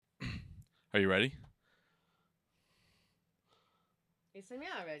Are you ready? You said me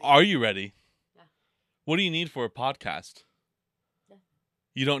already. Are you ready? Yeah. What do you need for a podcast? Yeah.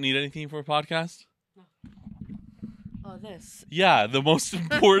 You don't need anything for a podcast? No. Oh, this. Yeah, the most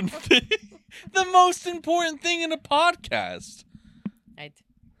important thing. The most important thing in a podcast. I'd.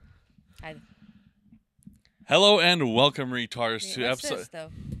 Hello and welcome, retards, Wait, to what's episode. this, though?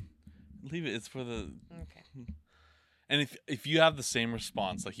 Leave it. It's for the. Okay. And if you have the same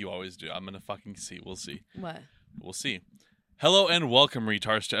response like you always do, I'm gonna fucking see. We'll see. What? We'll see. Hello and welcome,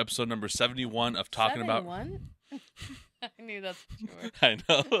 retards, to episode number 71 of talking about. 71? I knew that's what you were. I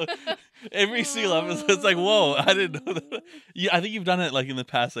know. Every single episode, it's like, whoa, I didn't know that. Yeah, I think you've done it like in the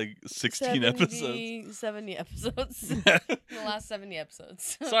past 16 episodes. 70 episodes. The last 70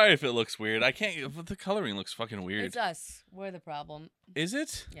 episodes. Sorry if it looks weird. I can't. But the coloring looks fucking weird. It's us. We're the problem. Is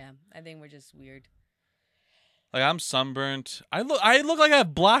it? Yeah, I think we're just weird. Like I'm sunburnt. I look like I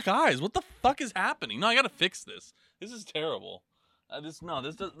have black eyes. What the fuck is happening? No, I gotta fix this. This is terrible. This is not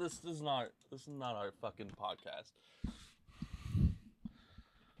our fucking podcast.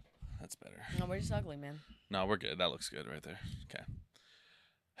 That's better. No, we're just ugly, man. No, we're good. That looks good right there. Okay.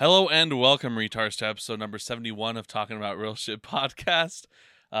 Hello and welcome, retards, to episode number 71 of Talking About Real Shit podcast.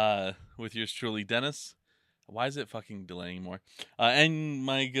 With yours truly, Dennis. Why is it fucking delaying more? And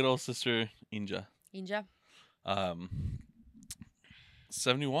my good old sister, Inja. Inja?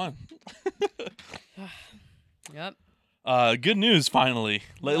 71. Yep. Good news finally.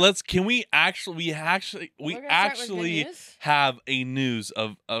 Let's can we actually we We're gonna start with good actually news? have a news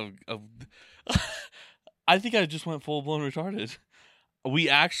of I think I just went full blown retarded. We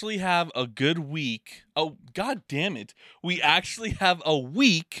actually have a good week. Oh, god damn it. We actually have a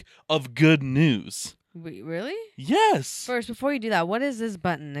week of good news. Really? Yes. First, before you do that, what is this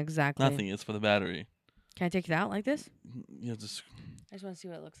button exactly? Nothing, it's for the battery. Can I take it out like this? You just I just want to see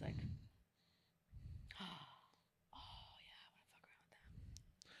what it looks like.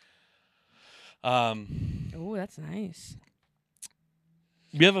 Oh, that's nice.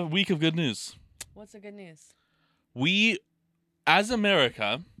 we have a week of good news. What's the good news? We as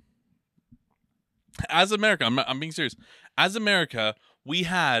America, I'm being serious. As America, we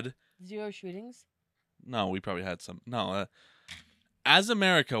had 0 shootings? no, we probably had some. No, as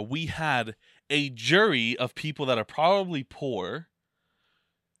America, we had a jury of people that are probably poor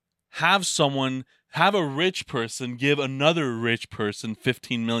have a rich person give another rich person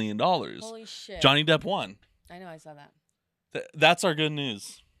 $15 million. Holy shit. Johnny Depp won. I know, I saw that. That's our good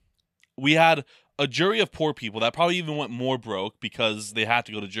news. We had a jury of poor people that probably even went more broke because they had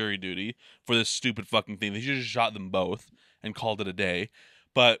to go to jury duty for this stupid fucking thing. They should have just shot them both and called it a day.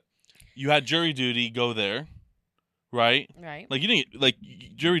 But you had jury duty go there, right? Right. Like you didn't like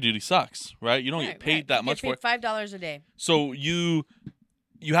jury duty sucks, right? You don't get paid that much for it. $5 a day. So you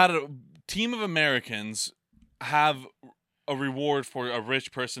had a team of Americans have a reward for a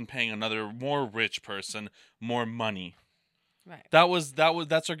rich person paying another more rich person more money. Right.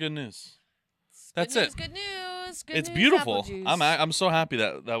 That's our good news. That's it. Good news. Good It's news, beautiful. apple juice. I'm so happy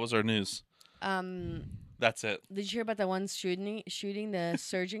that was our news. That's it. Did you hear about the one shooting? The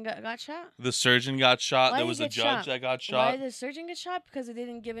surgeon got shot? The surgeon got shot. Why There did was he a get judge shot? that got Why shot. did the surgeon get shot? Because they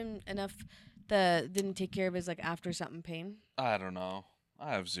didn't give him enough. Didn't take care of his after something pain. I don't know.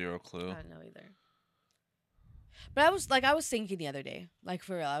 I have zero clue. I don't know either. But I was thinking the other day,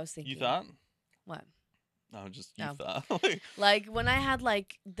 for real, I was thinking. You thought? What? No, just you No. thought. Like when I had my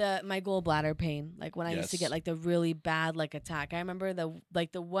gallbladder pain, when I used to Yes. get the really bad attack. I remember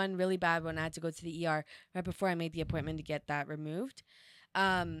the one really bad when I had to go to the ER right before I made the appointment to get that removed.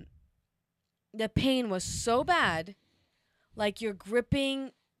 The pain was so bad, you're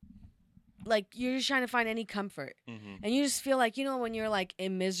gripping, you're just trying to find any comfort, Mhm. and you just feel when you're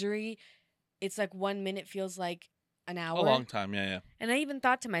in misery, it's 1 minute feels like an hour. A long time, yeah. And I even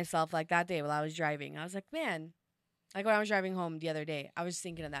thought to myself, that day while I was driving, I was like, man, when I was driving home the other day, I was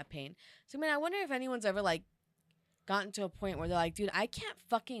thinking of that pain. So, man, I wonder if anyone's ever, gotten to a point where they're like, dude, I can't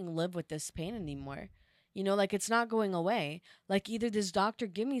fucking live with this pain anymore. You know, it's not going away. Either this doctor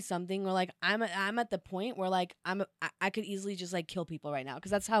give me something or, I'm at the point where, I could easily just, kill people right now.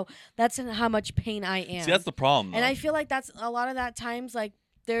 Because that's how much pain I am. See, that's the problem, though. And I feel that's a lot of that times,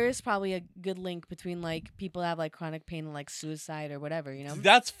 there is probably a good link between people that have chronic pain and suicide or whatever, you know?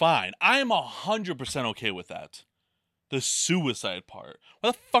 That's fine. I am 100% okay with that. The suicide part.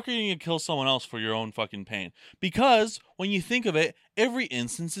 Why the fuck are you going to kill someone else for your own fucking pain? Because when you think of it, every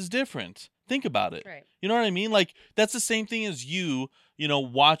instance is different. Think about it. Right. You know what I mean? That's the same thing as you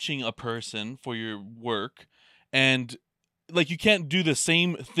watching a person for your work and like you can't do the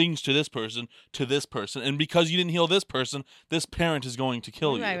same things to this person, and because you didn't heal this person, this parent is going to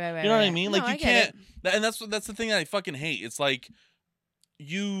kill you. Right, You know what I right. mean? No, Like you I get can't, it. and that's the thing that I fucking hate. It's like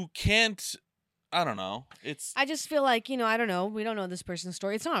you can't. I don't know. It's I just feel like, I don't know. We don't know this person's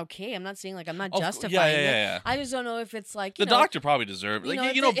story. It's not okay. I'm not saying like I'm not yeah, justifying it. yeah. I just don't know if it's like The doctor probably deserved. you Like know,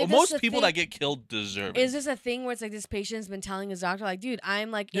 if you it- if most this a people thing- that get killed deserve it. Is this a thing where it's like this patient's been telling his doctor like, dude,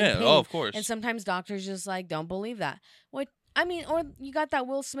 I'm like in Yeah. pain. Oh, of course. And sometimes doctors just like don't believe that. What I mean, or you got that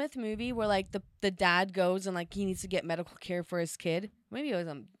Will Smith movie where like the dad goes and like he needs to get medical care for his kid. Maybe it was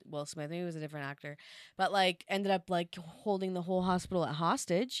Will Smith. Maybe it was a different actor, but like ended up like holding the whole hospital at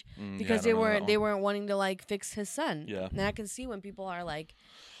hostage because yeah, I don't know that they one. weren't wanting to like fix his son. Yeah. And I can see when people are like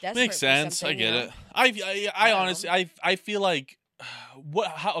desperate Makes for sense. I something, get you it. know? I don't honestly, I feel like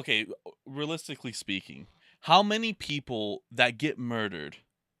okay, realistically speaking, how many people that get murdered,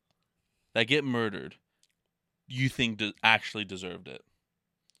 you think actually deserved it?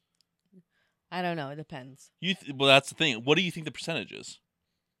 I don't know. It depends. Well, that's the thing. What do you think the percentage is?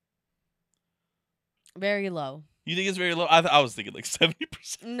 Very low. You think it's very low? I was thinking like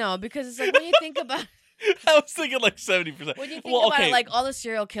 70%. No, because it's like when you think about I was thinking like 70%. when you think Well, about okay, it, like all the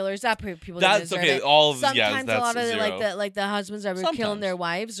serial killers, people didn't that's deserve okay. it. All of Sometimes yes, that's a lot of zero. like the husbands that were killing Sometimes. their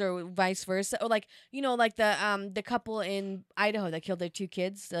wives or vice versa, or like like the couple in Idaho that killed their two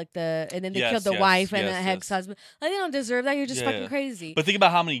kids, and then they Yes, killed the yes, wife and yes, the ex-husband. Like they don't deserve that. You're just Yeah, fucking yeah. crazy. But think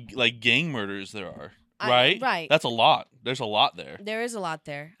about how many like gang murders there are, right? Right. That's a lot. There's a lot there. There is a lot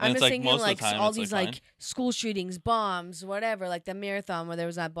there. And I'm it's just like thinking most of the like time all it's, these like, like fine. school shootings, bombs, whatever, like the marathon where there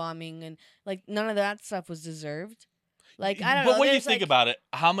was that bombing and like none of that stuff was deserved. Like I don't know. But when you there's, think like, about it,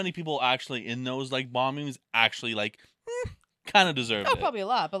 how many people actually in those like bombings actually like kind of deserved oh, it? probably a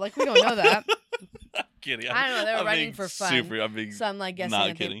lot, but like we don't know that. I'm kidding. I don't know. They were I'm running being for fun. I'm being So I'm like guessing not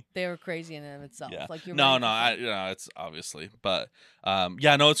that kidding. they were crazy in and of itself. Yeah. Like you're No, running for fun. it's obviously, but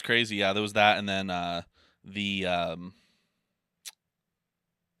yeah, no, it's crazy. Yeah, there was that, and then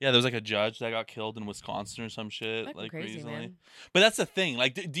yeah, there was like a judge that got killed in Wisconsin or some shit Fucking like crazy, recently. man. But that's the thing.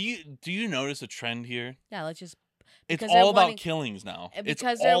 Like, do you notice a trend here? Yeah, let's just It's because they're all about wanting- killings now. It's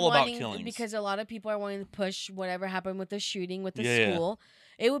because they're all about wanting killings. because a lot of people are wanting to push whatever happened with the shooting with the Yeah, yeah. school.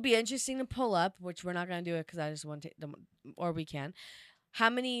 It would be interesting to pull up, which we're not going to do it because I just want to, or we can. How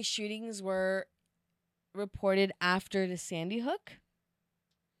many shootings were reported after the Sandy Hook?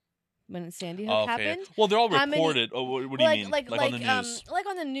 When Sandy Hook happened? Well, they're all How many- reported. What do you mean? Like on the news? like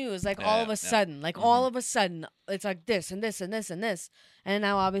on the news, like Yeah, all of a yeah. sudden, like Mhm. all of a sudden, it's like this and this and this and this, and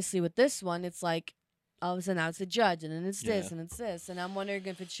now obviously with this one, it's like all of a sudden now it's a judge, and then it's this Yeah. and it's this, and I'm wondering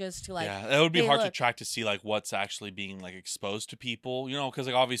if it's just to like, yeah, that would be hey, hard to look. track to see like what's actually being like exposed to people, because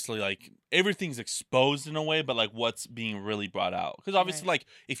like obviously like everything's exposed in a way, but like what's being really brought out? Because obviously Right. like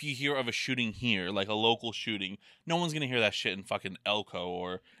if you hear of a shooting here, like a local shooting, no one's gonna hear that shit in fucking Elko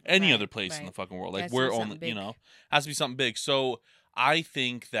or any Right, other place in right. the fucking world. Like Has to we're be only, something big. has to be something big. So I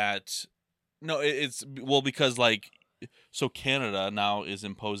think that no, it's well because like so Canada now is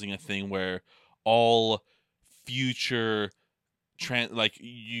imposing a thing where all future like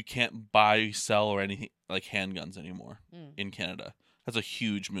you can't buy, sell, or anything like handguns anymore Mm. in Canada. That's a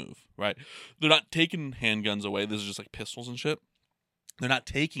huge move, right? They're not taking handguns away. This is just like pistols and shit. They're not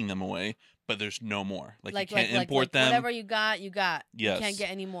taking them away, but there's no more. Like you can't import them. Whatever you got, you got. Yes. You can't get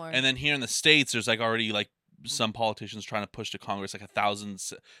any more. And then here in the States, there's like already like some politicians trying to push to Congress like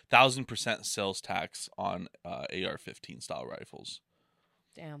 1,000% sales tax on AR-15 style rifles.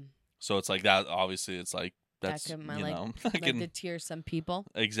 damn, So it's like that. Obviously, it's like that's could, that like can deter some people.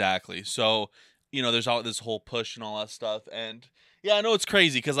 exactly. So there's all this whole push and all that stuff, and yeah, I know it's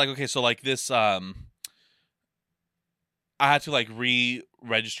crazy because like okay, so like this I had to like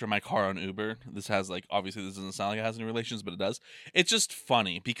re-register my car on Uber. This has like obviously this doesn't sound like it has any relations, but it does. It's just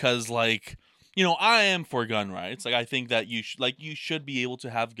funny because like I am for gun rights. Like I think that you should be able to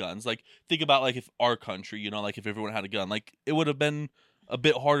have guns. Like think about like if our country, like if everyone had a gun, like it would have been a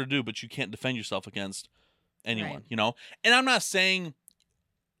bit harder to do, but you can't defend yourself against anyone, Right. And I'm not saying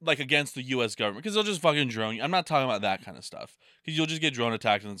like against the U.S. government because they'll just fucking drone you. I'm not talking about that kind of stuff because you'll just get drone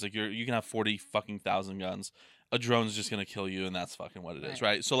attacked and it's like you can have 40 fucking thousand guns. A drone's just gonna kill you and that's fucking what it is,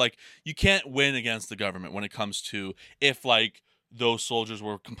 right? So like you can't win against the government when it comes to if like those soldiers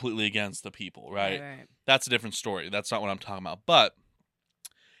were completely against the people, right? Right. That's a different story. That's not what I'm talking about. But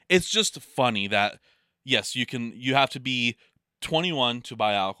it's just funny that yes, you have to be 21 to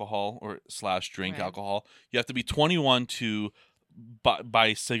buy alcohol or / drink Right. alcohol. You have to be 21 to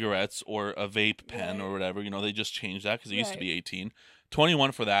buy cigarettes or a vape pen Right. or whatever. They just changed that because it used to Right. be 18.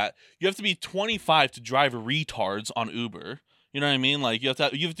 21 for that. You have to be 25 to drive retards on Uber. You know what I mean? Like you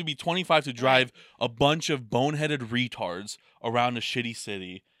have to be 25 to drive a bunch of boneheaded retards around a shitty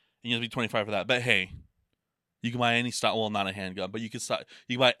city, and you have to be 25 for that. But hey, you can buy any style. Well, not a handgun, but you can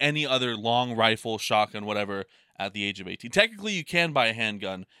buy any other long rifle, shotgun, whatever at the age of 18. Technically, you can buy a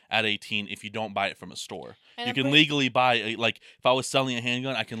handgun at 18 if you don't buy it from a store. And you can legally buy like if I was selling a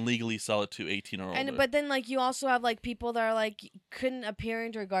handgun, I can legally sell it to 18 or older. But then like you also have like people that are like, couldn't a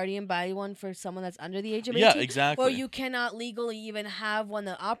parent or guardian buy one for someone that's under the age of 18? Yeah, exactly. Well, you cannot legally even have one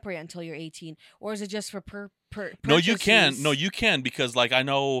that operate until you're 18, or is it just for No, you can. use? No, you can because like I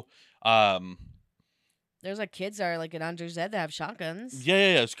know. There's like kids that are like an under Zed that have shotguns.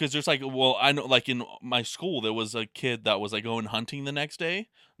 Yeah. Because there's like, well, I know, like in my school, there was a kid that was like going hunting the next day,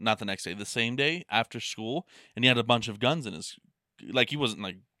 not the next day, the same day after school, and he had a bunch of guns in his. Like he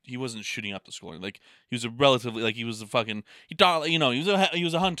wasn't shooting up the school. Like he was a relatively like he was a fucking he thought he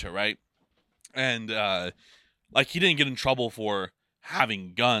was a hunter, right? And like he didn't get in trouble for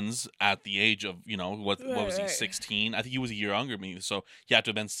having guns at the age of what was he 16? I think he was a year younger than me, so he had to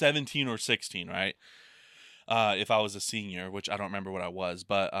have been 17 or 16, right? If I was a senior, which I don't remember what I was,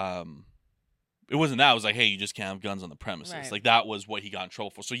 but it wasn't that. It was like, hey, you just can't have guns on the premises. Right. Like that was what he got in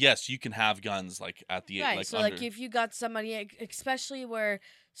trouble for. So yes, you can have guns like at the Right. like So under. like if you got somebody, especially where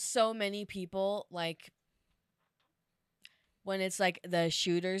so many people like when it's like the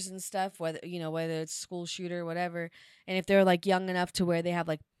shooters and stuff, whether it's school shooter, whatever, and if they're like young enough to where they have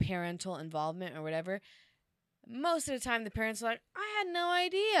like parental involvement or whatever. Most of the time, the parents are like, I had no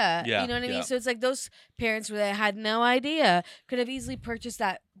idea. Yeah, You know what I yeah. mean? So it's like those parents where they had no idea could have easily purchased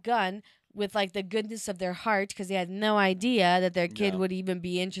that gun with like the goodness of their heart because they had no idea that their kid Yeah. would even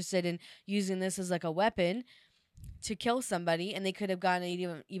be interested in using this as like a weapon to kill somebody, and they could have gotten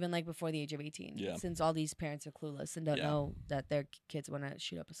it even like before the age of 18. Yeah. Since all these parents are clueless and don't Yeah. know that their kids want to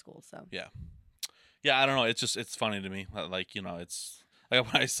shoot up a school. So Yeah, I don't know. It's funny to me. Like it's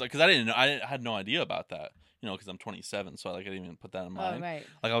like because I had no idea about that. Because I'm 27, so like I didn't even put that in mind. Oh, right.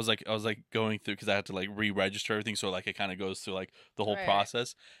 Like I was like going through because I had to like re-register everything, so like it kind of goes through like the whole Right.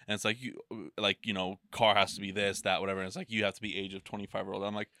 process, and it's like car has to be this, that, whatever, and it's like you have to be age of 25 or older.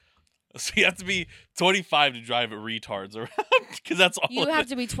 I'm like, so you have to be 25 to drive at retards around because that's all. You have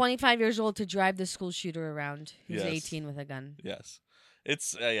to be 25 years old to drive the school shooter around who's Yes. 18 with a gun. Yes,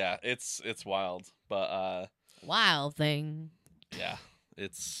 it's it's wild, but Wild thing. yeah,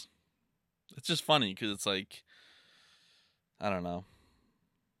 it's just funny because it's like, I don't know.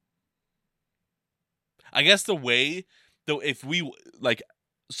 I guess if we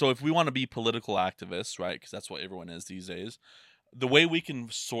want to be political activists, right? Because that's what everyone is these days. The way we can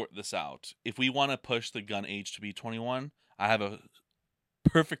sort this out, if we want to push the gun age to be 21, I have a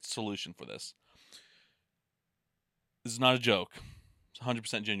perfect solution for this. This is not a joke. It's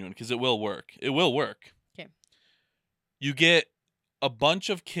 100% genuine because it will work. It will work. Okay. You get a bunch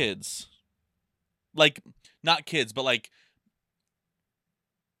of kids, like not kids, but like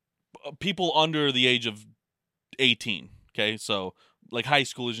people under the age of 18. Okay, so like high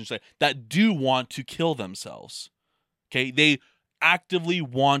schoolers and stuff that do want to kill themselves. Okay, they actively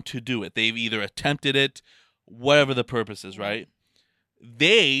want to do it. They've either attempted it, whatever the purpose is, right?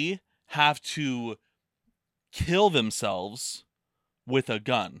 They have to kill themselves with a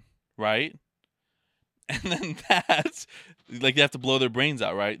gun, right? And then that's like they have to blow their brains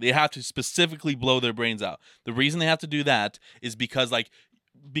out, right? They have to specifically blow their brains out. The reason they have to do that is because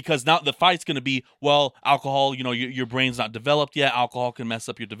now the fight's going to be, well, alcohol, your brain's not developed yet. Alcohol can mess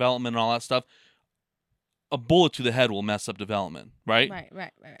up your development and all that stuff. A bullet to the head will mess up development, right?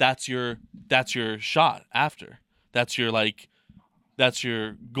 Right. That's your shot after. That's your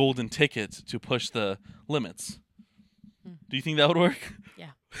golden ticket to push the limits. Do you think that would work?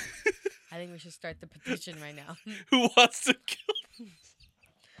 Yeah. I think we should start the petition right now. Who wants to kill?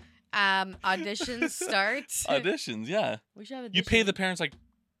 Auditions start. Auditions, yeah. We should have auditions. You pay the parents like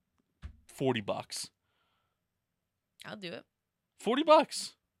 $40. I'll do it.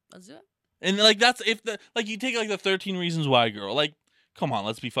 $40. Let's do it. And like that's if you take like the 13 Reasons Why girl, like come on,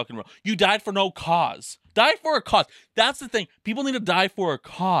 let's be fucking real. You died for no cause. Die for a cause. That's the thing. People need to die for a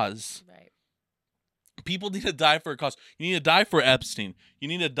cause. Right. People need to die for a cause. You need to die for Epstein. You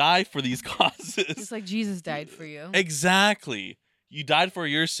need to die for these causes. Just like Jesus died for you. Exactly. You died for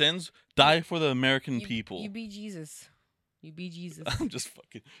your sins. Die for the American people. You be Jesus. You be Jesus. I'm just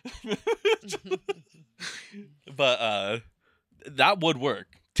fucking. But that would work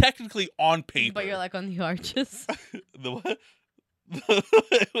technically on paper. But you're like on the arches. The what?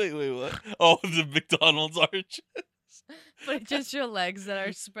 Wait, what? Oh, the McDonald's arches. But it's just your legs that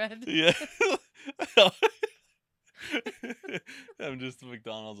are spread. Yeah. I'm just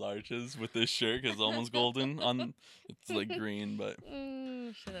McDonald's arches with this shirt because it's almost golden. It's like green, but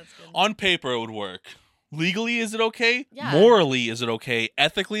Shit, that's good. on paper it would work. Legally, is it okay? Yeah. Morally, is it okay?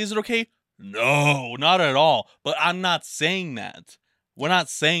 Ethically, is it okay? No, not at all. But I'm not saying that. We're not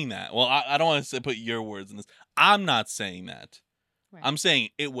saying that. Well, I don't want to put your words in this. I'm not saying that. Right. I'm saying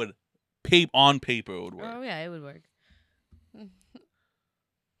it would, on paper, it would work. Oh yeah, it would work.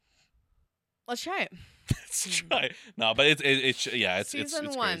 Let's try it. Let's try it. No, but it's Season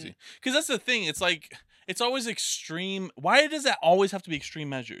it's one. crazy. Because that's the thing. It's like, it's always extreme. Why does that always have to be extreme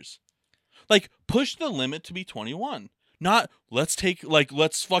measures? Like, push the limit to be 21. Not, let's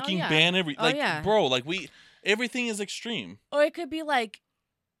fucking yeah. ban every, Oh, like, yeah. bro, like, everything is extreme. Or it could be like,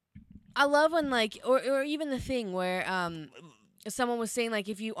 I love when like, or even the thing where someone was saying like,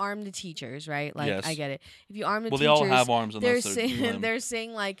 if you arm the teachers, right? Like, Yes. I get it. If you arm the Well, teachers, they all have arms they're unless they're saying limb. they're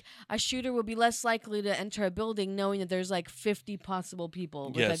saying like a shooter will be less likely to enter a building knowing that there's like 50 possible people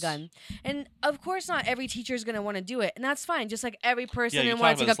with Yes. a gun. And of course, not every teacher is gonna want to do it, and that's fine. Just like every person you who talked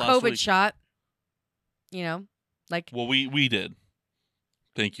wants like a about this last COVID week. shot, you know, like. Well, we did.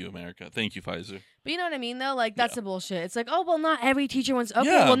 Thank you, America. Thank you, Pfizer. But you know what I mean, though? Like, that's the bullshit. It's like, oh, well, not every teacher wants... Okay,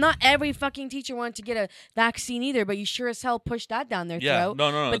 Yeah. well, not every fucking teacher wanted to get a vaccine either, but you sure as hell pushed that down their Yeah, throat.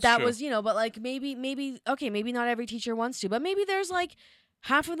 no, But that's that true. was, but like, maybe, okay, maybe not every teacher wants to, but maybe there's like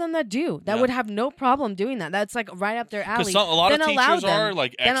half of them that do, that Yeah. would have no problem doing that. That's like right up their alley. Because a lot of Then allow teachers are them.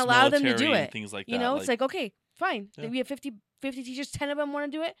 like Then allow them to ex-military do and it. things like that. You know, it's like, okay, fine. Yeah. We have 50 teachers, 10 of them want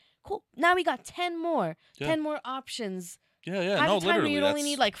to do it. Cool. Now we got 10 more. Yeah. 10 more options. yeah, Half no, the time literally. you'd only that's-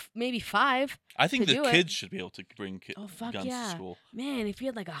 need like maybe 5. I think to the do it. kids should be able to bring Oh, fuck guns yeah. to school. Man, if you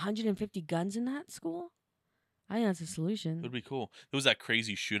had like 150 guns in that school, I think that's a It solution. would be cool. There was that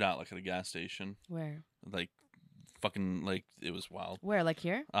crazy shootout like at a gas station. Where? Like, fucking, like, it was wild. Where? Like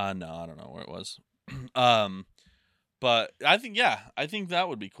here? No, I don't know where it was. But I think that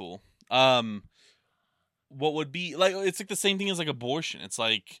would be cool. What would be like? It's like the same thing as like abortion. It's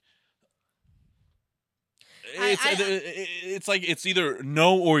like it's like it's either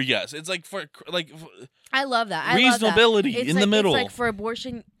no or yes. It's like for like I love that. I love that. reasonability It's in like, the middle. It's like for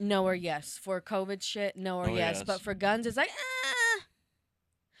abortion, no or yes. For COVID shit, no or Oh, yes. yes. But for guns, it's like,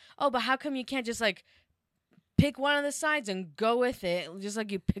 oh, but how come you can't just like pick one of the sides and go with it? Just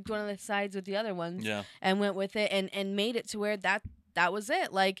like you picked one of the sides with the other ones Yeah, and went with it and made it to where that was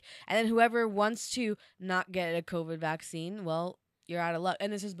it. Like, and then whoever wants to not get a COVID vaccine, well, you're out of luck.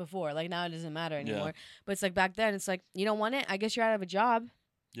 And this is before. Like, now it doesn't matter anymore. But it's like back then, it's like, you don't want it? I guess you're out of a job.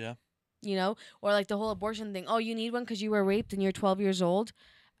 yeah. You know? Or like the whole abortion thing. Oh, you need one because you were raped and you're 12 years old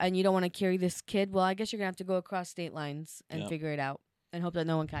and you don't want to carry this kid? Well, I guess you're going to have to go across state lines and Yeah. figure it out and hope that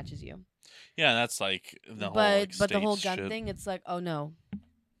no one catches you. Yeah, that's like the whole But like, but the whole states gun shit. thing, it's like, oh no.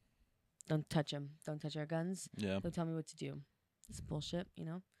 Don't touch them. Don't touch our guns. Yeah, Don't tell me what to do. It's bullshit, you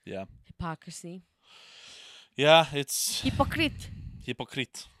know? yeah, Hypocrisy. yeah. It's Hypocrite.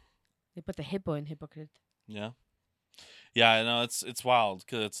 hypocrite. They put the hippo in hypocrite. Yeah, yeah. I know it's wild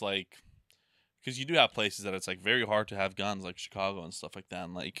because it's like because you do have places that it's like very hard to have guns, like Chicago and stuff like that.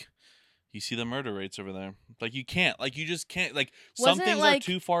 And like you see the murder rates over there. Like you can't. Like you just can't. Like some Wasn't it things like- are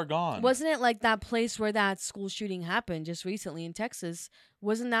too far gone. Wasn't it like that place where that school shooting happened just recently in Texas?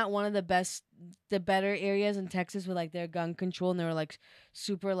 Wasn't that one of the better areas in Texas with like their gun control and they were like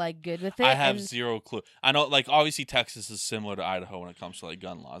super like good with it? I have And- zero clue. I know, like, obviously Texas is similar to Idaho when it comes to like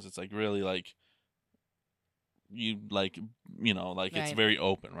gun laws. It's like really like you like like it's Right. very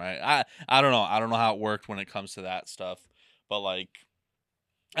open, right? I don't know. I don't know how it worked when it comes to that stuff, but like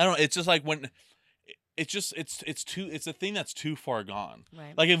I don't know. It's just like when it's just it's a thing that's too far gone.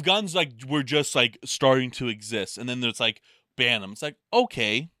 right. Like if guns like were just like starting to exist and then there's like ban them. It's like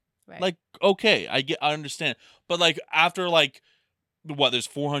okay, right. like okay, I understand. But like after like what there's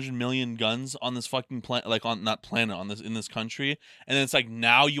 400 million guns on this fucking planet, like on not planet on this in this country, and then it's like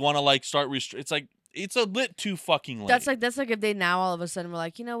now you want to like start it's like it's a lit too fucking late. that's like if they now all of a sudden were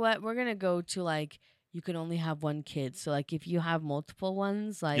like, you know what, we're gonna go to like you can only have one kid. So like if you have multiple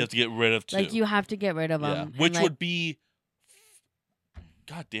ones, like you have to get rid of two. like you have to get rid of yeah, them. which like, would be,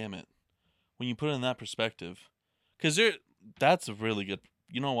 god damn it, when you put it in that perspective, because that's a really good.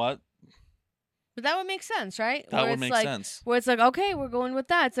 You know what? But that would make sense, right? That Where would it's make like, sense. Where it's like, okay, we're going with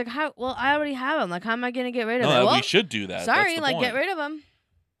that. It's like, how? Well, I already have them. Like, how am I gonna get rid of No, it? Well, we should do that. sorry, That's the like point. get rid of them.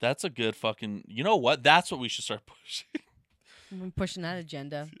 That's a good fucking. You know what? That's what we should start pushing. I'm pushing that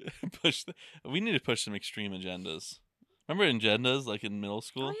agenda. We need to push some extreme agendas. Remember agendas like in middle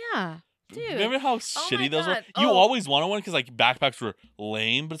school? Oh yeah, dude. Remember how my shitty those were? God. You Oh. always wanted one because like backpacks were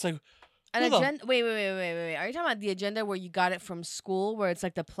lame, but it's like An Who the- agenda. Wait. Are you talking about the agenda where you got it from school, where it's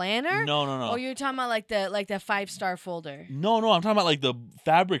like the planner? No, no, no. Or you're talking about like the 5-star folder? No, no. I'm talking about like the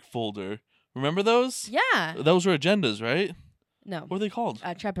fabric folder. Remember those? Yeah. Those were agendas, right? No. What are they called?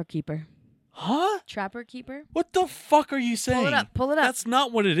 Trapper Keeper. Huh? Trapper Keeper. What the fuck are you saying? Pull it up. Pull it up. That's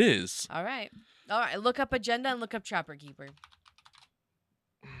not what it is. All right. Look up agenda and look up Trapper Keeper.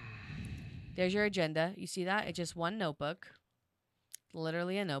 There's your agenda. You see that? It's just one notebook.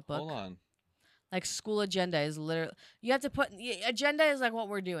 Literally a notebook. Hold on. Like school agenda is literally. You have to put agenda is like what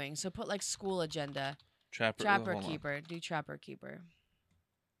we're doing. So put like school agenda. Trapper Trapper hold on. Keeper. Do Trapper Keeper.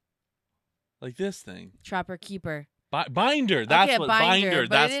 Like this thing. Trapper Keeper. Binder. That's okay, what binder.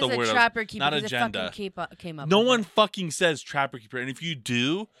 That's but the it is word. a Trapper Keeper. not because agenda. It fucking came up. No with one it. fucking says Trapper Keeper, and if you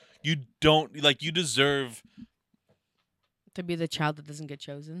do, you don't like. You deserve. To be the child that doesn't get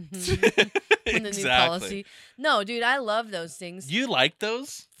chosen. In the new policy. Exactly. No, dude, I love those things. You like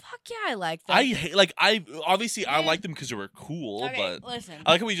those? Fuck yeah, I like them. I hate. Like I obviously I Man. like them because they were cool, okay, but listen.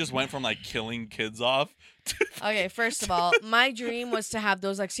 I like how we just went from like killing kids off. Okay, first of all, my dream was to have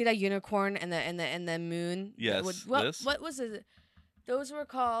those like see that unicorn and the moon. Yes, this? What was it? Those were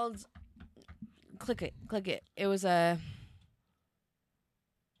called. Click it. It was a.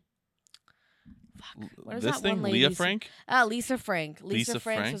 Fuck. What is This that thing, one Leah lady's- Frank. Lisa Frank. Lisa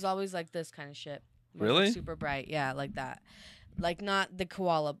Frank Frank? was always like this kind of shit. Where it's, like, Really? super bright. Yeah, like that. Like not the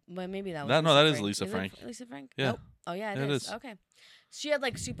koala, but maybe that was. No, Lisa that is Frank. Lisa it Frank. Lisa Frank. Yeah. Nope. Oh yeah, Yeah, it it is. is. Okay. She had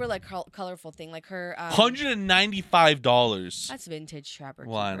like super like colorful thing, like her. $195. That's vintage Trapper.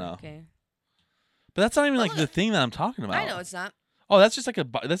 Well, I Keeper, know. Okay. But that's not even But like the look- thing that I'm talking about. I know it's not. Oh, that's just like a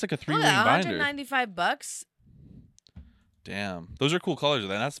 3-ring Look at binder. $195. Damn, those are cool colors.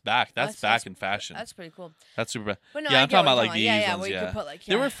 Then that's back. That's back in fashion. That's pretty cool. That's super bad. But no, Yeah, I I'm get talking what about, you're like, yeah, these yeah, ones, where you yeah. could put like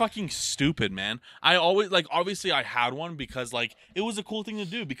They yeah. were fucking stupid, man. I always like. Obviously, I had one because like it was a cool thing to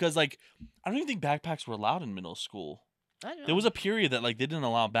do. Because like I don't even think backpacks were allowed in middle school. I don't know. There was a period that like they didn't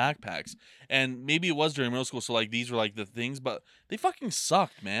allow backpacks, and maybe it was during middle school. So like these were like the things, but they fucking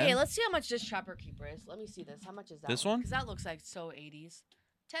sucked, man. Hey, let's see how much this Trapper Keeper is. Let me see this. How much is that? This one? Because that looks like so 80s.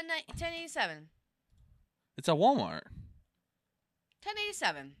 1087. It's at Walmart.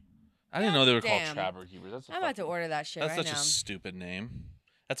 1087. I didn't know they were Damn. called Trapper Keepers. That's a I'm about to fucking- order that shit That's right such now. a stupid name.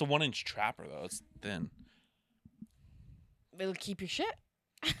 That's a 1-inch trapper though. It's thin. It'll keep your shit.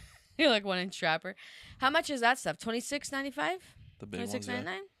 You're like 1-inch Trapper. How much is that stuff? $26.95? The big ones. Yeah.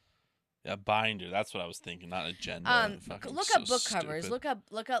 $26.99? Yeah, binder. That's what I was thinking, not agenda. Fucking Look so up book covers. stupid.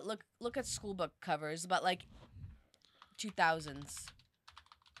 Look at school book covers, but like 2000s.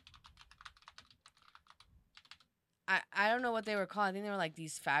 I don't know what they were called. I think they were like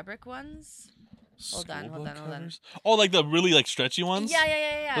these fabric ones. Hold on, School hold book on, hold on. covers? Oh, like the really like stretchy ones.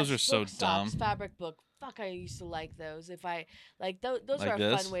 Yeah. Those are so Book socks, dumb. fabric book. Fuck, I used to like those. If I like those Like are a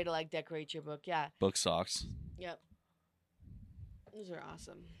this? fun way to like decorate your book. Yeah. Book socks. Yep. Those are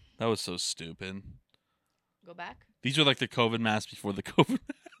awesome. That was so stupid. Go back. These are like the COVID masks before the COVID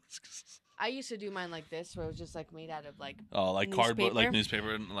masks. I used to do mine like this, where it was just like made out of like. Oh, like cardboard, like Newspaper?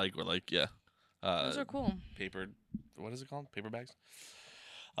 newspaper, and like or like yeah, Those are cool. paper. What is it called? Paper bags.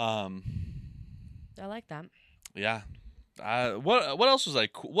 I like that. Yeah. What else was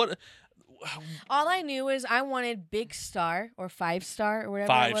like? What All I knew is I wanted Big Star or 5-star or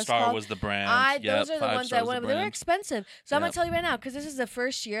whatever it was 5-star called. was the brand. Those are the 5 ones Star I was the wanted, but they were brand. expensive. So I'm gonna Yep. tell you right now, because this is the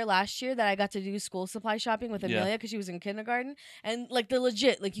first year last year that I got to do school supply shopping with Yeah. Amelia because she was in kindergarten, and like the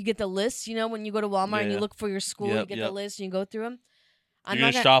legit, like you get the list, you know, when you go to Walmart and you Yeah. look for your school, you Yep, get yep. the list and you go through them. You're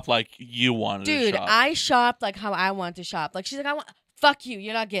gonna shop like you wanted to Dude, shop. I shopped like how I want to shop. Like she's like, I want. Fuck you,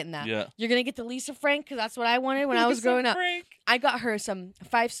 you're not getting that. Yeah. You're gonna get the Lisa Frank because that's what I wanted when I was growing up. I got her some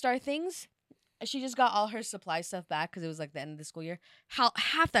 5-star things. She just got all her supply stuff back because it was like the end of the school year.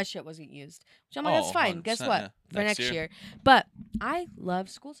 Half that shit wasn't used. Which I'm like, that's fine. Guess 100%, what? yeah. For next year. But I love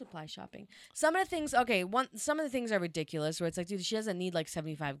school supply shopping. Some of the things, some of the things are ridiculous where it's like, dude, she doesn't need like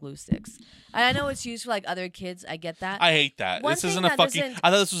 75 glue sticks. And I know it's used for like other kids. I get that. I hate that. One This thing isn't a that fucking. doesn't- I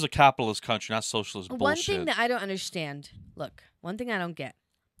thought this was a capitalist country, not socialist bullshit. One thing that I don't understand. Look, one thing I don't get.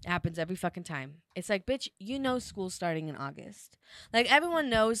 It happens every fucking time. It's like, bitch, you know school's starting in August. Like, everyone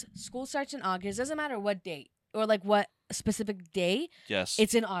knows school starts in August. Doesn't matter what date or, like, what specific day. yes.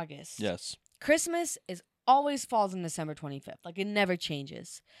 It's in August. yes. Christmas is always falls on December 25th. Like, it never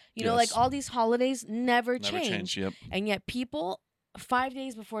changes. You know, Yes. like, all these holidays never Never change. change. Yep. And yet people, 5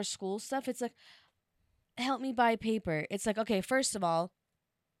 days before school stuff, it's like, help me buy paper. It's like, okay, first of all,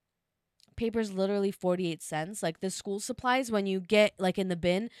 paper is literally 48 cents. Like the school supplies, when you get like in the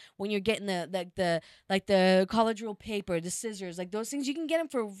bin, when you're getting the college rule paper, the scissors, like those things, you can get them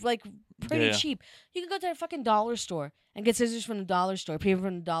for like pretty Yeah. cheap. You can go to a fucking dollar store and get scissors from the dollar store, paper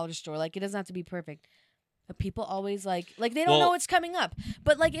from the dollar store. Like it doesn't have to be perfect. But people always like they don't know what's coming up.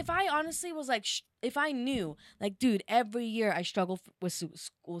 But like if I honestly was like, if I knew, like, dude, every year I struggle with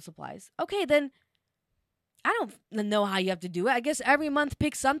school supplies. Okay, then I don't know how you have to do it. I guess every month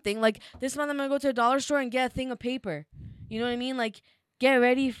pick something. Like this month I'm gonna go to a dollar store and get a thing of paper. You know what I mean? Like get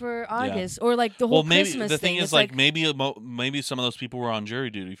ready for August or like the whole maybe Christmas the thing thing. is like maybe some of those people were on jury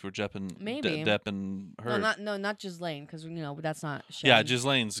duty for Depp and Maybe. Depp and her. Not Ghislaine, because that's not shown. Yeah,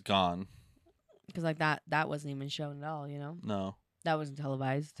 Ghislaine's gone. Because like that wasn't even shown at all. You know, No, that wasn't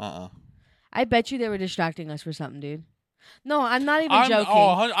televised. I bet you they were distracting us for something, dude. No, I'm not even joking.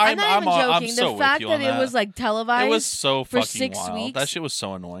 I'm not even joking. so The fact with you that on it was like televised, it was so for fucking 6 wild. weeks. That shit was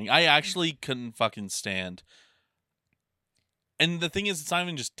so annoying. I actually couldn't fucking stand. And the thing is, it's not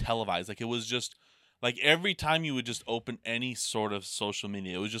even just televised. Like it was just like every time you would just open any sort of social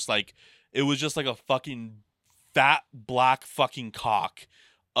media, it was just like a fucking fat black fucking cock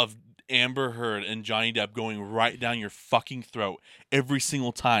of Amber Heard and Johnny Depp going right down your fucking throat every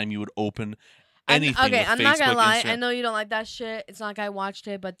single time you would open anything. I'm with not gonna Facebook, lie. Instagram. I know you don't like that shit. It's not like I watched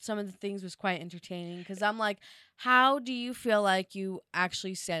it, but some of the things was quite entertaining. Because I'm like, how do you feel like you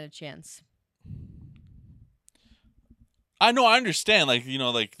actually stand a chance? I know, I understand, like, you know,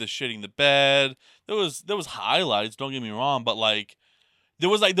 like the shitting the bed. There was highlights, don't get me wrong, but like there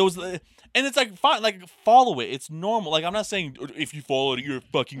was and it's like fine, like follow it. It's normal. Like I'm not saying if you follow it, you're a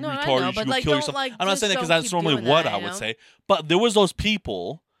fucking retard. You should go kill yourself. I'm not saying that because that's normally what I would say. But there was those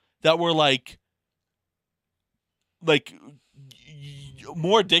people that were like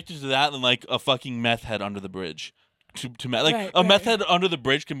more addicted to that than like a fucking meth head under the bridge. To meth, like meth head under the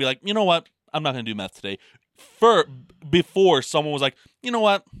bridge can be like, you know what, I'm not gonna do meth today. Before someone was like, you know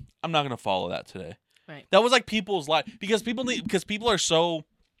what, I'm not gonna follow that today. Right. That was like people's life because people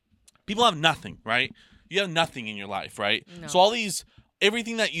have nothing, right? You have nothing in your life, right? No. So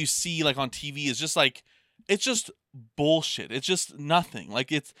everything that you see like on TV is just like, it's just bullshit. It's just nothing.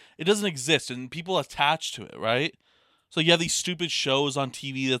 Like it doesn't exist, and people attach to it, right? So you have these stupid shows on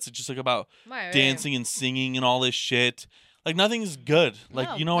TV that's just like about dancing and singing and all this shit. Like nothing's good. Like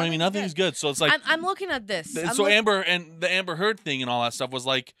No, you know what I mean? Nothing's good. So it's like I'm looking at this. Amber and the Amber Heard thing and all that stuff was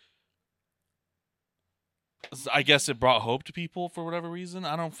like, I guess it brought hope to people for whatever reason.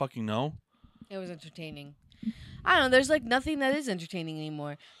 I don't fucking know. It was entertaining. I don't know. There's like nothing that is entertaining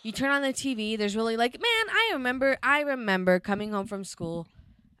anymore. You turn on the TV. There's really like, man, I remember coming home from school,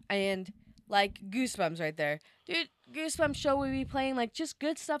 and like Goosebumps right there, dude. Goosebumps show would be playing like just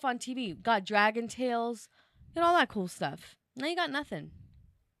good stuff on TV. Got Dragon Tales, and all that cool stuff. Now you got nothing.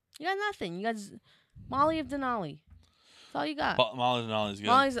 You got Molly of Denali. That's all you got. Molly Denali's good.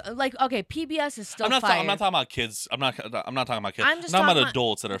 Molly's like, okay, PBS is still I'm not fire. I'm not talking about kids. I'm not talking about kids. I'm just talking talking about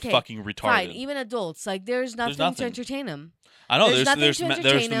adults that are okay, fucking retarded. Fine, even adults. Like, there's nothing to entertain them. I know There's there's nothing to The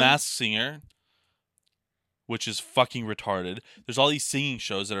entertain 'em. Masked Singer, which is fucking retarded. There's all these singing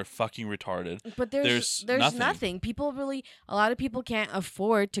shows that are fucking retarded. But there's nothing. A lot of people can't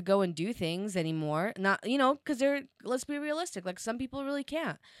afford to go and do things anymore. Not, because let's be realistic. Like, some people really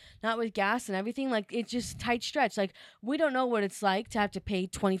can't. Not with gas and everything. Like, it's just tight stretch. Like, we don't know what it's like to have to pay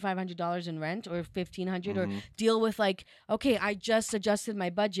 $2,500 in rent or $1,500 or deal with like, okay, I just adjusted my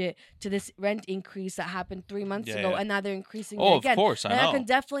budget to this rent increase that happened 3 months ago, and now they're increasing it again. Of course, I know. I can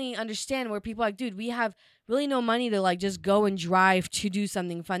definitely understand where people are like, dude, we have really no money to like just go and drive to do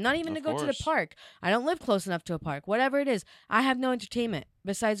something fun. Not even to go to the park. I don't live close enough to a park. Whatever it is, I have no entertainment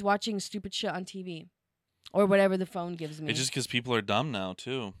besides watching stupid shit on TV or whatever the phone gives me. It's just because people are dumb now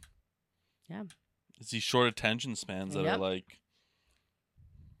too. Yeah. It's these short attention spans that are like,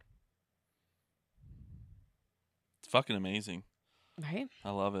 it's fucking amazing. Right?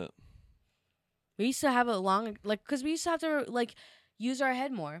 I love it. We used to have a long, like, because we used to have to like use our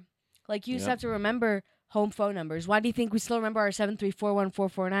head more. Like, you used to have to remember home phone numbers. Why do you think we still remember our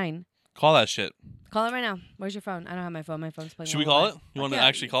 7341449? Call that shit. Call it right now. Where's your phone? I don't have my phone. My phone's playing. Should we call it? You want to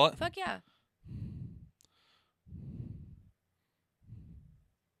actually call it? Fuck yeah.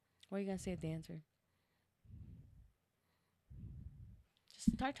 What are you gonna say at the answer?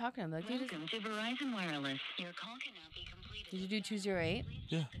 Just start talking to them. Like, welcome to Verizon Wireless. Your call cannot be completed. Did you do 208?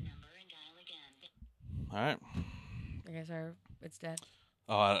 Yeah. All right. I guess it's dead.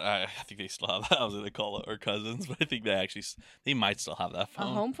 Oh, I think they still have that. I was gonna call it our cousins, but I think they might still have that phone.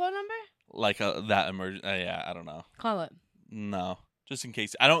 A home phone number? Like that emergency. Yeah, I don't know. Call it. No, just in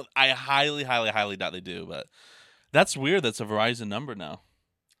case. I highly, highly, highly doubt they do. But that's weird. That's a Verizon number now.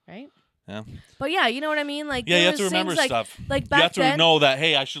 Right? Yeah. But yeah, you know what I mean. Like Yeah, you there have to was remember things stuff. Like You back have to then. know that,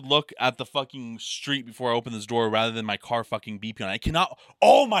 hey, I should look at the fucking street before I open this door rather than my car fucking beeping. I cannot.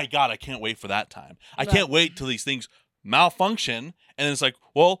 Oh my God, I can't wait for that time. I Right. can't wait till these things malfunction. And then it's like,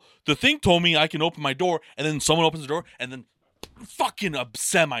 well, the thing told me I can open my door. And then someone opens the door and then fucking a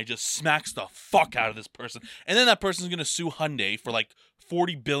semi just smacks the fuck out of this person. And then that person's going to sue Hyundai for like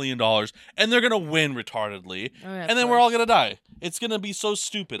 $40 billion. And they're going to win retardedly. Oh, yeah, And of then we're all course. gonna die. It's gonna be so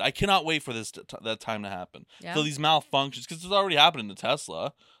stupid. I cannot wait for that time to happen. Yeah. So these malfunctions, because it's already happening to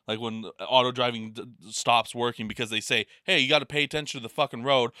Tesla. Like when auto driving stops working because they say, "Hey, you got to pay attention to the fucking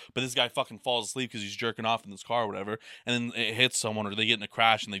road," but this guy fucking falls asleep because he's jerking off in this car or whatever, and then it hits someone or they get in a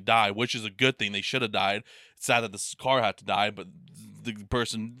crash and they die, which is a good thing. They should have died. It's sad that this car had to die, but the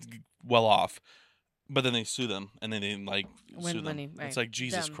person well off. But then they sue them, and then they like Win sue them. money, right. It's like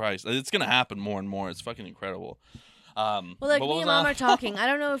Jesus Dumb. Christ. It's gonna happen more and more. It's fucking incredible. Well, like but what me was and Mom that? are talking. I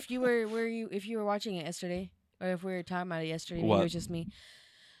don't know if you were if you were watching it yesterday or if we were talking about it yesterday. Maybe What? it was just me.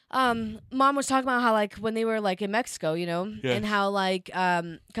 Mom was talking about how like when they were like in Mexico, you know, Yes. and how like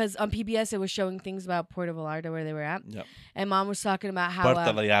because on PBS it was showing things about Puerto Vallarta where they were at, Yep. and Mom was talking about how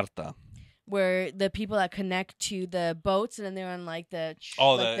Puerto Vallarta. where the people that connect to the boats and then they're on like the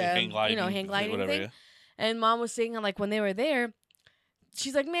Oh, like the hang gliding. you know, hang gliding whatever. thing. Yeah. And Mom was saying how like when they were there,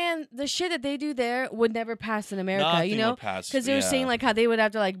 she's like, man, the shit that they do there would never pass in America, Nothing you know, would pass, because they were yeah. saying like how they would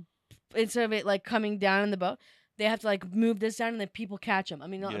have to like instead of it like coming down in the boat, they have to like move this down and then people catch them. I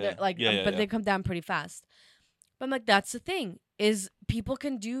mean, Yeah. they're like, Yeah, but yeah. they come down pretty fast. But I'm like, that's the thing is people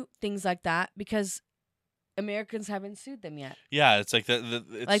can do things like that because Americans haven't sued them yet. Yeah, it's like that.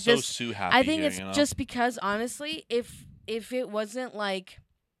 It's Like so this- Sue happy. I think here, it's you know? just because honestly, if it wasn't like.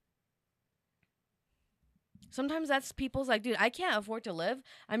 Sometimes that's people's like, dude, I can't afford to live.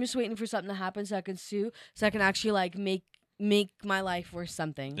 I'm just waiting for something to happen so I can sue, so I can actually like make my life worth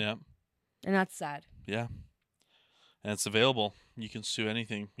something. Yeah, And that's sad. yeah, and it's available. You can sue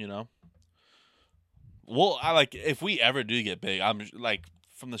anything, you know. Well, I like if we ever do get big, I'm like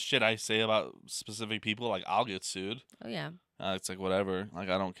from the shit I say about specific people, like I'll get sued. Oh yeah, It's like whatever. Like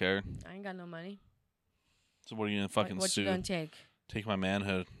I don't care. I ain't got no money. So what are you gonna fucking What sue? you gonna take? Take my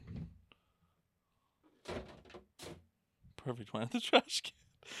manhood. Perfect one at the trash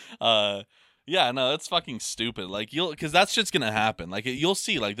can. Yeah, no, that's fucking stupid. Like because that shit's gonna happen. Like you'll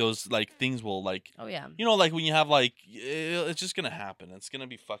see, like those like things will like, Oh yeah. you know, like when you have like, it's just gonna happen. It's gonna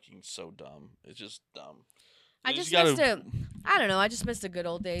be fucking so dumb. It's just dumb. I You just gotta- missed it. I don't know. I just missed the good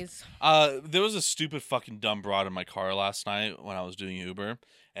old days. There was a stupid fucking dumb broad in my car last night when I was doing Uber,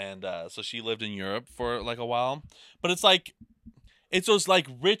 and so she lived in Europe for like a while. But it's like, it's those like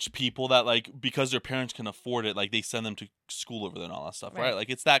rich people that like because their parents can afford it, like they send them to school over there and all that stuff, right? Right. Like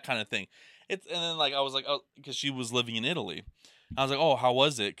it's that kind of thing. And then like I was like, oh, because she was living in Italy. I was like, oh, how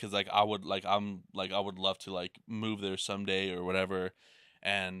was it? Because like I would love to like move there someday or whatever,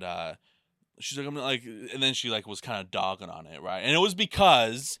 and she's like, I'm like, and then she like was kind of dogging on it, right? And it was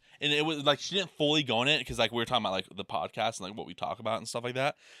because, and it was like she didn't fully go in it because like we were talking about like the podcast and like what we talk about and stuff like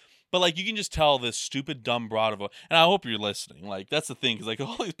that. But like you can just tell this stupid dumb broad of a, and I hope you're listening. Like that's the thing, because like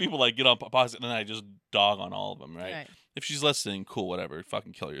all these people like get on podcast and then I just dog on all of them, right? If she's listening, cool, whatever,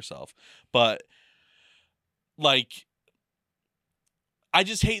 fucking kill yourself. But like, I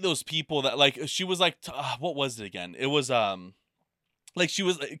just hate those people that like she was like, what was it again? It was like she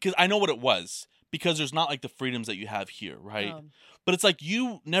was, because I know what it was, because there's not like the freedoms that you have here, right? But it's like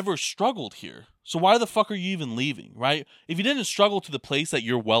you never struggled here. So why the fuck are you even leaving, right? If you didn't struggle to the place that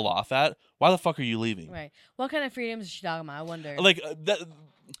you're well off at, why the fuck are you leaving? Right. What kind of freedoms is she talking about? I wonder. Like that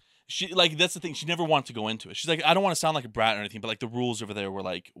she like that's the thing. She never wanted to go into it. She's like, I don't want to sound like a brat or anything, but like the rules over there were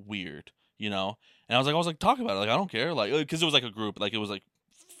like weird, you know? And I was like, talk about it. Like I don't care. Like because it was like a group, like it was like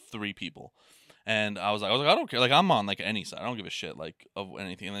 3 people. And I was like, I don't care. Like I'm on like any side. I don't give a shit like of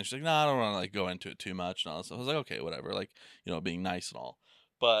anything. And then she's like, I don't want to like go into it too much and all that stuff. I was like, okay, whatever. Like, you know, being nice and all.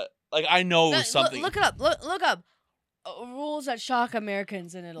 But like I know something. Look it up. Look up rules that shock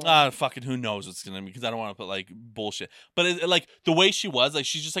Americans in Italy. Fucking who knows what's gonna be, because I don't want to put like bullshit. But like the way she was, like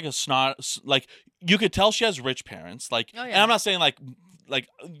she's just like a snot. Like you could tell she has rich parents. Like, Oh, yeah. and I'm not saying like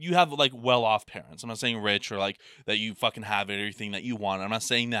you have like well off parents. I'm not saying rich or like that you fucking have everything that you want. I'm not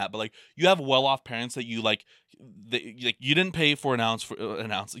saying that, but like you have well off parents that you like. Like you didn't pay for an ounce.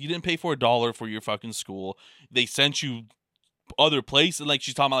 You didn't pay for $1 for your fucking school. They sent you other places. Like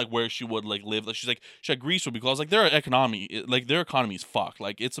she's talking about like where she would like live. Like she's like Greece would be close. Like their economy is fucked.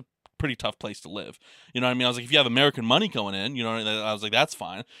 Like it's a pretty tough place to live. You know what I mean? I was like, if you have American money coming in, you know, I was like, that's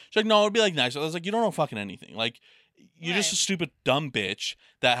fine. She's like, no, it'd be like nice. I was like, you don't know fucking anything. Like you're just a Right. stupid dumb bitch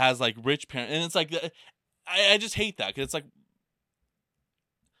that has like rich parents, and it's like I just hate that because it's like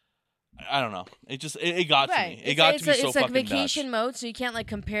I don't know. It got to Right. me. It got to me so it's like fucking vacation Dutch. mode, so you can't like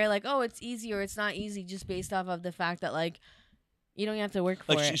compare like, oh, it's easy or it's not easy just based off of the fact that like you don't have to work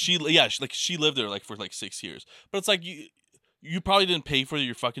for Like it. she lived there like for like 6 years. But it's like you probably didn't pay for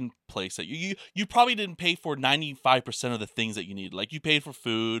your fucking place. That you probably didn't pay for 95% of the things that you need. Like you paid for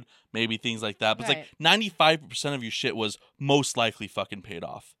food, maybe things like that. But it's like 95% of your shit was most likely fucking paid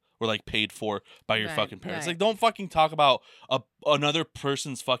off or like paid for by your Right, fucking parents. right. Like don't fucking talk about another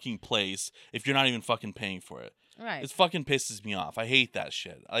person's fucking place if you're not even fucking paying for it. Right. It fucking pisses me off. I hate that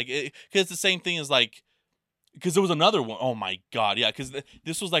shit. Like, because it's the same thing as like, because there was another one. Oh my god, yeah. Because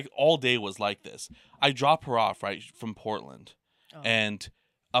this was like all day was like this. I drop her off right from Portland, Oh. and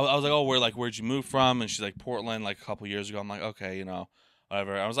I was like, oh, where'd you move from? And she's like, Portland, like a couple years ago. I'm like, okay,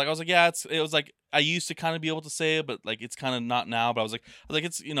 whatever. I was like, yeah, it was like I used to kind of be able to say it, but like it's kind of not now. But I was like,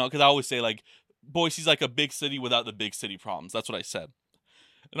 it's because I always say like Boise's like a big city without the big city problems. That's what I said.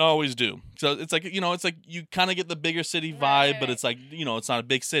 And I always do. So it's like, it's like you kind of get the bigger city vibe, Right, but right. it's like, it's not a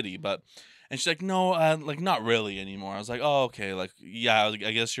big city. And she's like, no, like not really anymore. I was like, oh, okay. Like, yeah, I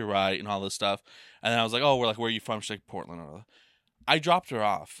guess you're right and all this stuff. And then I was like, oh, where are you from? She's like, Portland. I dropped her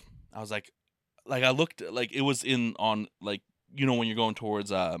off. I was like I looked like it was on like, when you're going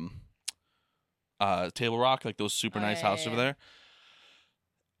towards Table Rock, like those super nice houses over there.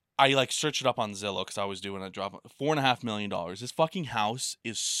 I like searched it up on Zillow because I was doing a drop. $4.5 million. This fucking house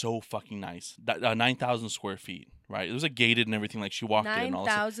is so fucking nice. 9,000 square feet, right? It was like gated and everything. Like she walked in and all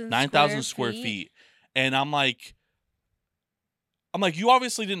this. 9,000 square feet. And I'm like, you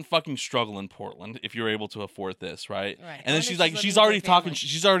obviously didn't fucking struggle in Portland if you're able to afford this, right? Right. And then she's like, she's already talking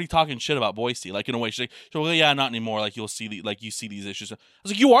shit about Boise, like in a way. She's like, well, yeah, not anymore. Like you see these issues. I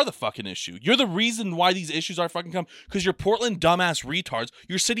was like, you are the fucking issue. You're the reason why these issues are fucking come because you're Portland dumbass retards.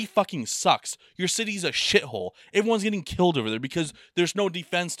 Your city fucking sucks. Your city's a shithole. Everyone's getting killed over there because there's no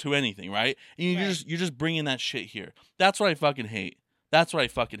defense to anything, right? And you're just bringing that shit here. That's what I fucking hate. That's what I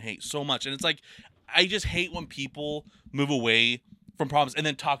fucking hate so much. And it's like, I just hate when people move away from problems and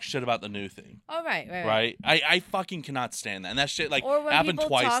then talk shit about the new thing. Oh, right. I fucking cannot stand that. And that shit like Or when happened people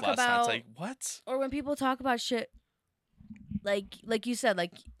twice talk last night. It's about- like, what? Or when people talk about shit, like you said,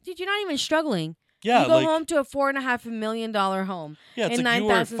 like, dude, you're not even struggling. Yeah, You go like home to a $4.5 million home. yeah, it's in like you were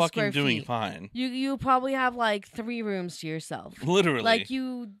 9,000 fucking square doing feet. fine. You probably have like 3 rooms to yourself. Literally. Like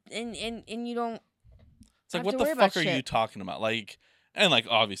you and you don't. It's like have what to the worry fuck about are you shit. talking about? Like and like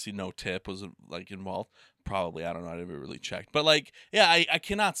obviously no tip was like involved. Probably, I don't know, I never really checked. But like, yeah, I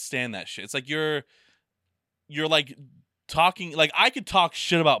cannot stand that shit. It's like you're like talking like I could talk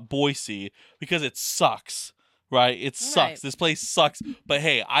shit about Boise because it sucks. Right? It sucks. Right. This place sucks. But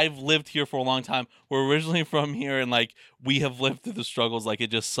hey, I've lived here for a long time. We're originally from here and like we have lived through the struggles. Like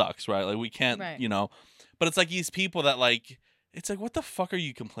it just sucks, right? Like we can't, Right. But it's like these people that like it's like what the fuck are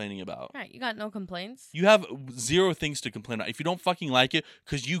you complaining about? Right. You got no complaints. You have zero things to complain about. If you don't fucking like it,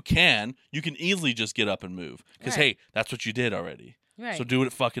 because you can easily just get up and move. Because Right. hey, that's what you did already. Right. So do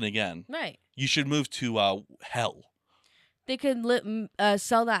it fucking again. Right. You should move to hell. They could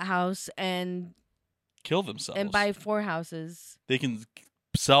sell that house and Kill themselves. buy 4 houses. They can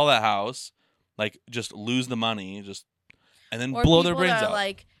sell that house, like just lose the money, and then Or blow their people brains that are out.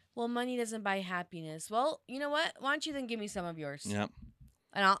 like, well, money doesn't buy happiness. Well, you know what? Why don't you then give me some of yours? Yep.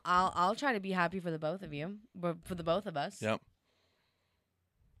 And I'll try to be happy for the both of you, for the both of us. Yep.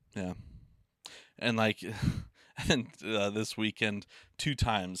 Yeah. And like, and this weekend, 2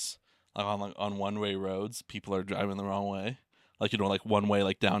 times on one-way roads, people are driving the wrong way. Like, like one way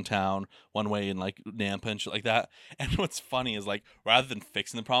like downtown, one way in like Nampa and shit like that. And what's funny is like rather than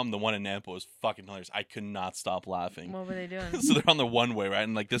fixing the problem, the one in Nampa was fucking hilarious. I could not stop laughing. What were they doing? So they're on the one way, right?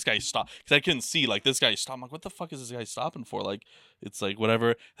 And like this guy stopped because I couldn't see. Like this guy stopped. I'm like, what the fuck is this guy stopping for? Like, it's like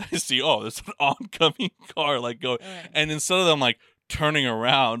whatever. I see. Oh, there's an oncoming car. Like go, Right. and instead of them like turning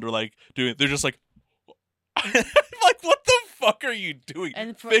around or like doing, they're just like, like what the fuck are you doing?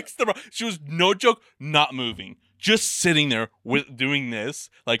 And for- Fix the. She was no joke, not moving, just sitting there with doing this,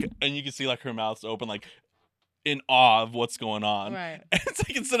 like, and you can see like her mouth's open, like in awe of what's going on. Right. And it's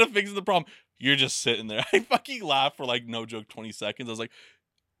like instead of fixing the problem, you're just sitting there. I fucking laughed for like no joke 20 seconds. I was like,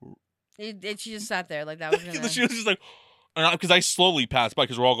 She just sat there like that was gonna. she was just like, because I slowly passed by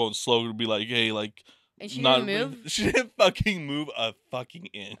because we're all going slow to be like, hey, like, And she not didn't move. She didn't fucking move a fucking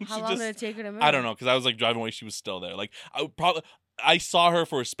inch. How She long just, did it take her to move? I don't know because I was like driving away. She was still there. Like I saw her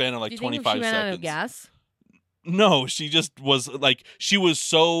for a span of like Do you think 25 she ran seconds. out of gas? No, she just was like she was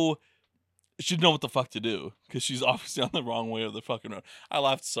so. She didn't know what the fuck to do because she's obviously on the wrong way of the fucking road. I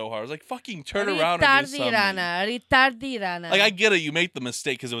laughed so hard. I was like, "Fucking turn around and do something." Retardirana. Like I get it, you made the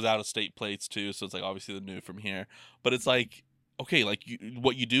mistake because it was out of state plates too, so it's like obviously the new from here. But it's like, okay, like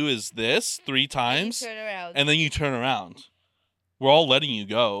what you do is this 3 times, Turn around. and then you turn around. We're all letting you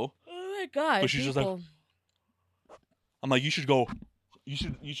go. Oh my god! But she's just like- people. I'm like, you should go. You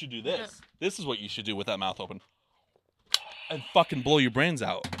should do this. This is what you should do with that mouth open, and fucking blow your brains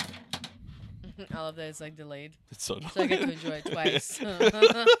out. I love that it's like delayed, It's so. so I get to enjoy it twice.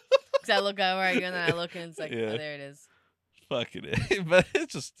 Because I look over at you and then I look and it's like, Yeah. oh, there it is. Fucking it. But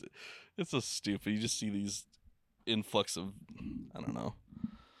it's so stupid. You just see these influx of, I don't know.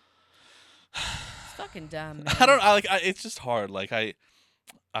 It's fucking dumb. Man. It's just hard. Like I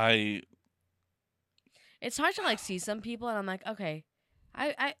It's hard to like see some people and I'm like, okay,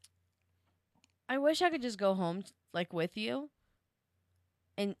 I wish I could just go home like with you,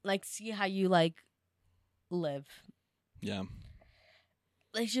 and like see how you like live. yeah.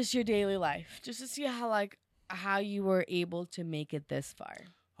 Like just your daily life, just to see how you were able to make it this far.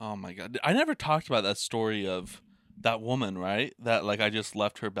 Oh my god. I never talked about that story of that woman, right? That like I just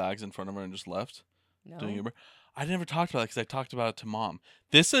left her bags in front of her and just left No, doing Uber. I never talked about it because I talked about it to Mom.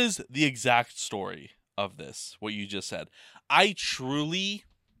 This is the exact story of this, what you just said. I truly,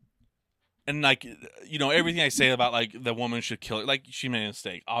 and like, you know, everything I say about like the woman should kill her, like she made a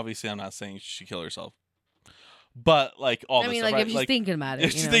mistake. Obviously, I'm not saying she should kill herself. But like all I this mean, stuff, like right? if she's Like, thinking about it,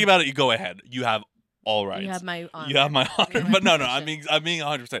 if she's thinking about it, you go ahead. You have all rights. you have my honor. You have my honor. You have But no, my I'm being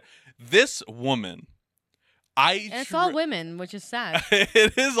 100%. This woman, And it's all women, which is sad.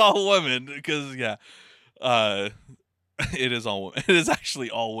 it is all women because yeah, it is all women. It is actually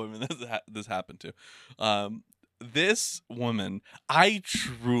all women this happened to. This woman, I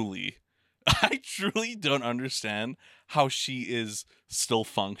truly don't understand how she is still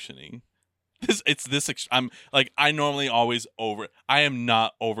functioning. I'm like, I normally always I am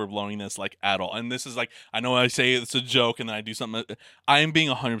not overblowing this like at all. And this is like, I know I say it's a joke and then I do something. I am being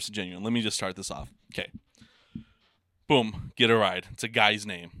 100% genuine. Let me just start this off. Okay. Boom. Get a ride. It's a guy's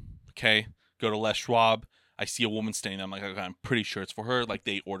name. Okay. Go to Les Schwab. I see a woman staying there. I'm like, okay, I'm pretty sure it's for her. Like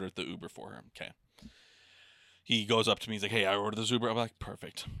they ordered the Uber for her. Okay. He goes up to me. He's like, hey, I ordered this Uber. I'm like,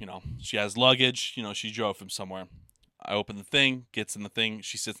 perfect. You know, she has luggage. You know, she drove from somewhere. I open the thing, gets in the thing.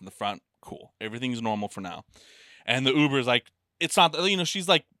 She sits in the front. Cool. Everything's normal for now. And the Uber is like, it's not, you know, she's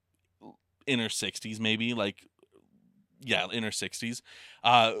like in her 60s, maybe. Like, yeah, in her 60s.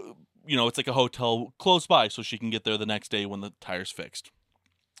 You know, it's like a hotel close by so she can get there the next day when the tire's fixed.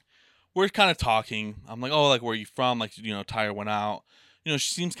 We're kind of talking. I'm like, oh, like, where are you from? Like, you know, tire went out. You know,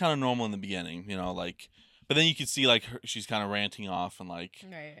 she seems kind of normal in the beginning, you know, like, but then you can see like she's kind of ranting off and like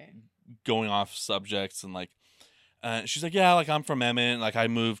Right. going off subjects and like, she's like, yeah, like I'm from Emmett. Like I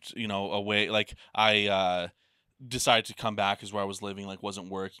moved, you know, away. Like I decided to come back because where I was living like wasn't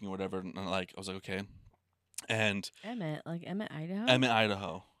working or whatever. And like I was like, okay. And Emmett, Idaho. Emmett,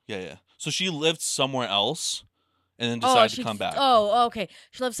 Idaho. Yeah. So she lived somewhere else and then decided to come back. Oh, okay.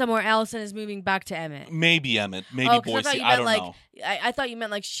 She lived somewhere else and is moving back to Emmett. Maybe Emmett, maybe 'cause Boise. I I thought you don't meant, know. I thought you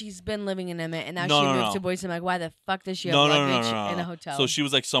meant like she's been living in Emmett and now No, she no, moved no. to Boise. I'm like, why the fuck does she have No, luggage no. in a hotel? So she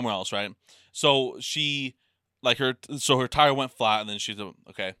was like somewhere else, right? So she, like her tire went flat, and then she's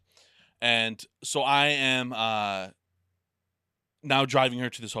okay, and so I am now driving her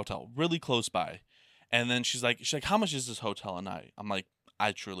to this hotel really close by, and then she's like, how much is this hotel a night? I'm like,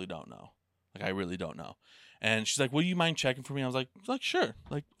 I truly don't know, like I really don't know, and she's like, would you mind checking for me? I was like sure,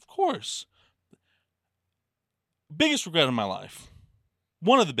 like of course. Biggest regret of my life.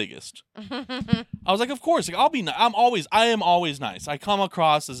 One of the biggest. I was like, of course. Like, I am always nice. I come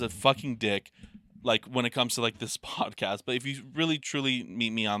across as a fucking dick, like when it comes to like this podcast. But if you really truly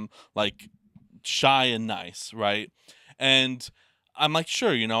meet me, I'm like shy and nice, right? And I'm like,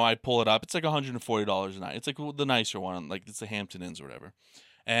 sure, you know, I pull it up. It's like $140 a night. It's like the nicer one, like it's the Hampton Inns or whatever.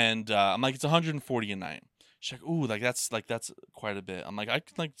 And I'm like, it's $140 a night. She's like, ooh, that's quite a bit. I'm like, I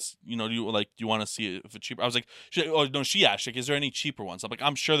could like, you know, do you want to see it if it's cheaper? I was like, she asked, like, is there any cheaper ones? I'm like,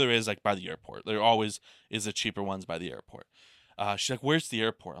 I'm sure there is, like by the airport. There always is the cheaper ones by the airport. She's like, where's the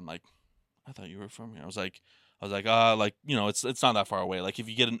airport? I'm like, I thought you were from here. I was like, you know, it's not that far away. Like if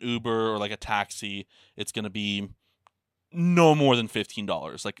you get an Uber or like a taxi, it's gonna be no more than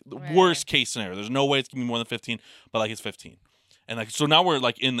 $15. Like the Right. worst case scenario. There's no way it's gonna be more than 15, but like it's 15. And like so now we're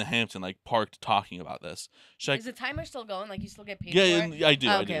like in the Hampton, like parked talking about this. She's like, Is the timer still going? Like you still get paid yeah, for it? I do.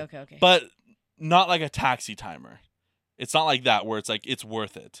 Oh, I okay, do. okay. But not like a taxi timer. It's not like that where it's like it's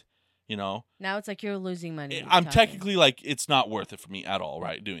worth it, you know. Now it's like you're losing money. I'm talking. technically like it's not worth it for me at all,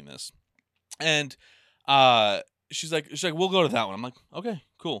 right? Doing this, and she's like, we'll go to that one. I'm like, okay,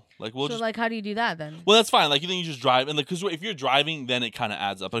 cool. Like we'll so just. like, how do you do that then? Well, that's fine. Like, you think you just drive, and because if you're driving, then it kind of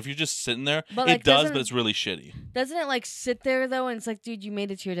adds up. But if you're just sitting there, But, it like, does, doesn't- but it's really shitty. Doesn't it like sit there though, and it's like, dude, you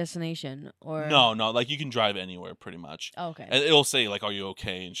made it to your destination, or No, like you can drive anywhere pretty much, Oh, okay. and it'll say like, "Are you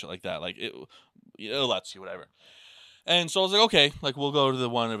okay?" and shit like that. Like it lets you whatever. And so I was like, okay, like we'll go to the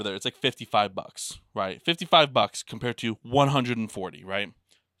one over there. It's like $55, right? $55 compared to 140, right?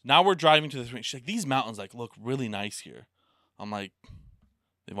 Now we're driving to this. She's like, these mountains like look really nice here. I'm like,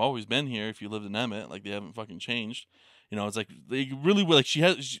 they've always been here. If you lived in Emmett, like they haven't fucking changed. You know, it's like they really like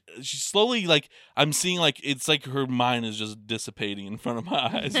she's slowly like I'm seeing like it's like her mind is just dissipating in front of my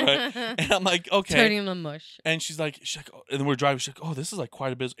eyes, right? And I'm like, okay, Turning the mush. and she's like, oh, and then we're driving. She's like, oh, this is like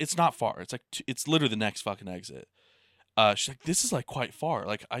quite a bit. It's not far. It's like it's literally the next fucking exit. She's like, this is like quite far.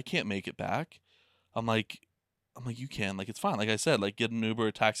 Like I can't make it back. I'm like, you can. Like it's fine. Like I said, like get an Uber,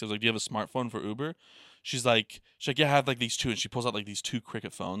 a taxi. I was like, do you have a smartphone for Uber? She's like, yeah, I have like these two, and she pulls out like these two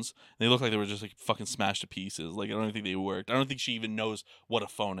Cricket phones. And they look like they were just like fucking smashed to pieces. Like I don't think they worked. I don't think she even knows what a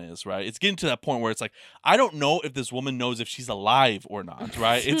phone is. Right? It's getting to that point where it's like I don't know if this woman knows if she's alive or not.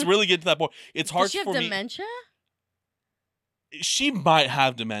 Right? It's really getting to that point. It's hard Does she have for me. dementia? She might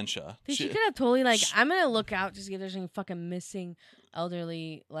have dementia. Dude, she could have totally like. I'm gonna look out to see if there's any fucking missing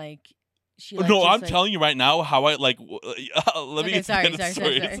elderly like. She like, no, just, I'm like, telling you right now how I like. Let me Okay, get sorry, to the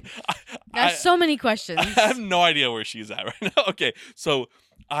sorry. story. There's so many questions. I have no idea where she's at right now. Okay, so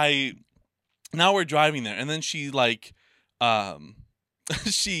now we're driving there, and then she like,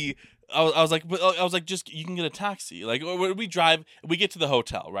 she. I was like, just you can get a taxi. Like we drive, we get to the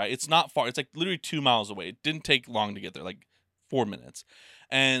hotel, right? It's not far. It's like literally 2 miles away. It didn't take long to get there, like 4 minutes,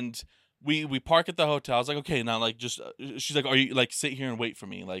 and we park at the hotel. I was like, okay, now like just she's like, are you like sit here and wait for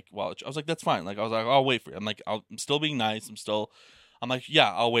me? Like while I was like, that's fine. Like I was like, I'll wait for you. I'm like, I'm still being nice. I'm like,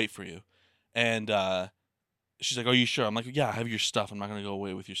 yeah, I'll wait for you, and she's like, are you sure? I'm like, yeah, I have your stuff. I'm not gonna go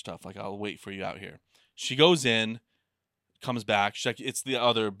away with your stuff. Like I'll wait for you out here. She goes in, comes back. She's like, it's the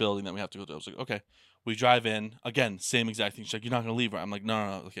other building that we have to go to. I was like, okay. We drive in again, same exact thing. She's like, you're not gonna leave her. I'm like,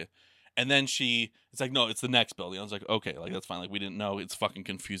 no, okay. And then it's like, no, it's the next building. I was like, okay, like that's fine. Like we didn't know. It's fucking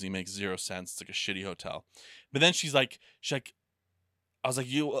confusing. Makes zero sense. It's like a shitty hotel. But then she's like, I was like,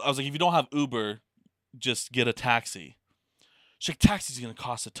 if you don't have Uber, just get a taxi. She's like, taxi's gonna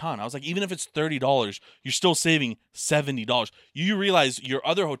cost a ton. I was like, even if it's $30, you're still saving $70. You realize your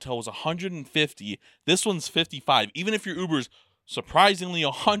other hotel was $150. This one's $55. Even if your Uber's surprisingly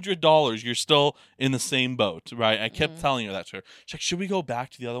 $100, you're still in the same boat, right? I kept telling her that to her. She's like, should we go back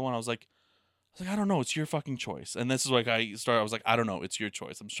to the other one? I was like, I don't know. It's your fucking choice. And this is like I was like, I don't know. It's your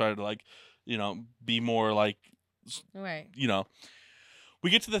choice. I'm trying to like, be more like, Right. We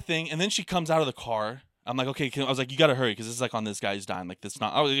get to the thing, and then she comes out of the car. I'm like, okay. I was like, you gotta hurry because this is like on this guy's dime. Like, that's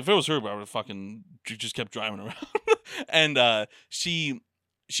not. If it was her, I would have fucking just kept driving around. And she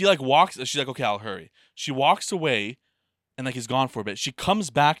like walks. She's like, okay, I'll hurry. She walks away, and like is gone for a bit. She comes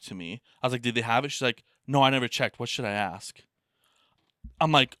back to me. I was like, did they have it? She's like, no, I never checked. What should I ask?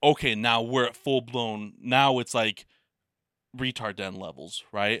 I'm like, okay, now we're at full blown. Now it's like retard den levels,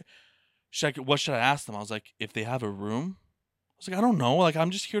 right? She's like, what should I ask them? I was like, if they have a room. I was like, I don't know. Like, I'm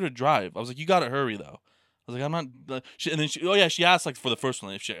just here to drive. I was like, you gotta hurry though. I was like, I'm not. She asked like for the first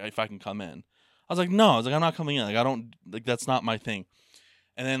one if I can come in. I was like, no. I was like, I'm not coming in. Like, I don't like that's not my thing.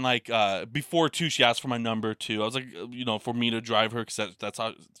 And then like before too, she asked for my number too. I was like, for me to drive her because that's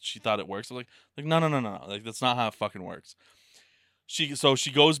how she thought it works. I was like no. Like that's not how it fucking works. She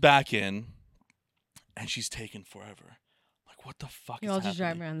goes back in, and she's taking forever. Like, what the fuck You're is all happening? just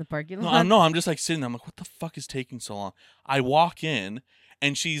driving around the parking lot. No, I'm just like sitting there. I'm like, what the fuck is taking so long? I walk in,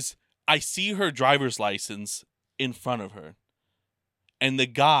 and I see her driver's license in front of her, and the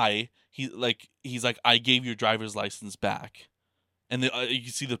guy he's like, I gave your driver's license back, and you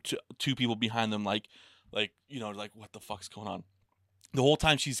can see the two people behind them like what the fuck's going on. The whole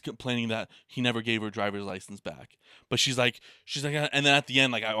time she's complaining that he never gave her driver's license back, but she's like, and then at the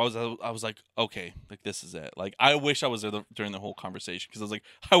end, like I was like, okay, like this is it. Like I wish I was there during the whole conversation because I was like,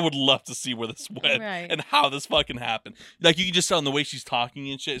 I would love to see where this went Right. and how this fucking happened. Like you can just tell in the way she's talking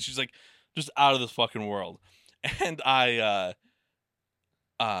and shit. She's like, just out of this fucking world. And I,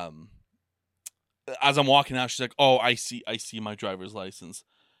 as I'm walking out, she's like, oh, I see my driver's license.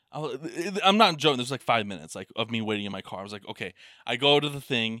 I'm not joking. There's like 5 minutes like of me waiting in my car. I was like, okay. I go to the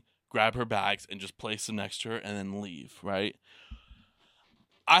thing, grab her bags, and just place them next to her, and then leave. Right.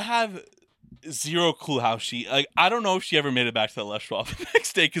 I have zero clue how she like. I don't know if she ever made it back to the Les Schwab the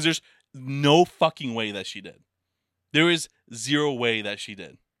next day because there's no fucking way that she did. There is zero way that she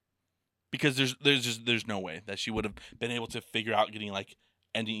did because there's no way that she would have been able to figure out getting like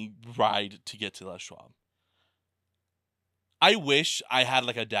any ride to get to Les Schwab. I wish I had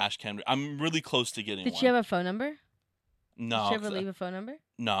like a dash cam. I'm really close to getting Did one. she have a phone number? No. Did she ever leave a phone number?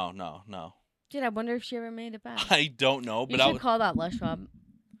 No. Dude, I wonder if she ever made it back. I don't know, You but should call that Lush Mob.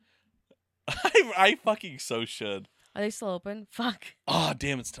 I fucking so should. Are they still open? Fuck. Oh,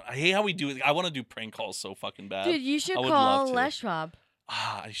 damn, I hate how we do it. I want to do prank calls so fucking bad. Dude, you should I would call love to. Lush Mob.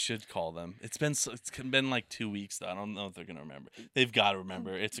 I should call them. It's been like 2 weeks though. I don't know if they're gonna remember. They've got to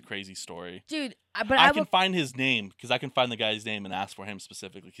remember. It's a crazy story. Dude, I I can find his name because I can find the guy's name and ask for him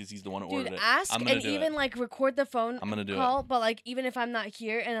specifically because he's the one who ordered Dude, it. ask I'm gonna and do even it. like record the phone I'm gonna do call, but like even if I'm not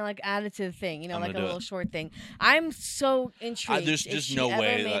here and like add it to the thing, I'm like a gonna do little it. short thing. I'm so intrigued. there's if just she no ever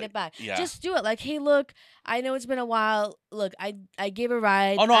way made that- it back. yeah. Just do it. Like, hey, look, I know it's been a while. Look, I gave a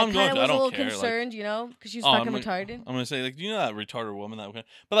ride. Oh, no, I I'm going kinda to. I was a don't little care, like- concerned, because she was Oh, fucking I'm retarded. I'm gonna say like, do you know that retarded woman that?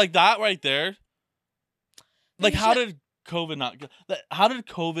 But like that right there. Like, you how should- did COVID not? How did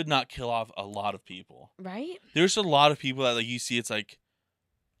COVID not kill off a lot of people? Right? There's a lot of people that like you see. It's like,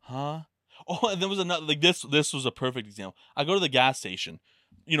 huh? Oh, and there was another like this. This was a perfect example. I go to the gas station.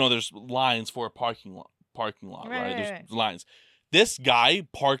 There's lines for a parking lot. Right? There's Right. lines. This guy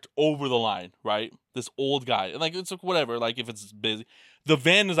parked over the line. Right? This old guy. And like it's like whatever. Like if it's busy, the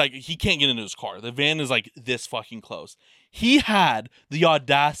van is like he can't get into his car. The van is like this fucking close. He had the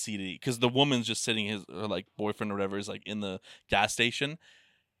audacity because the woman's just sitting her like boyfriend or whatever is like in the gas station.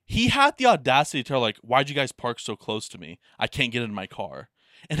 He had the audacity to tell her, like, why'd you guys park so close to me? I can't get in my car.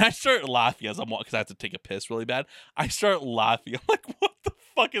 And I start laughing as I'm walking because I have to take a piss really bad. I start laughing. I'm like, what the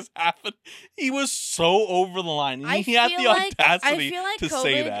fuck has happened? He was so over the line. And he had the audacity to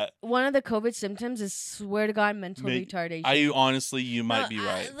say that. One of the COVID symptoms is, swear to God, mental retardation. Honestly, you might be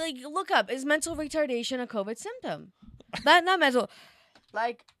right. Like, look up. Is mental retardation a COVID symptom? Not mental.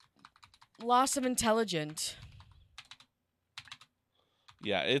 Like, loss of intelligence.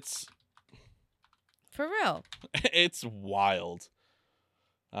 Yeah, it's For real. it's wild.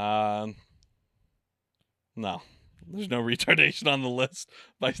 No, there's no retardation on the list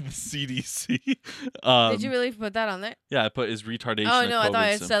by the CDC. Did you really put that on there? Yeah, I put is retardation. Oh a no, I COVID thought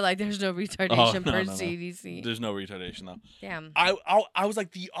it symptom. said like there's no retardation no, per no. CDC. There's no retardation though. Damn. I was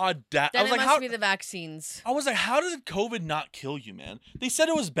like the audacity. I Then was it like, must how? be the vaccines. I was like, how did COVID not kill you, man? They said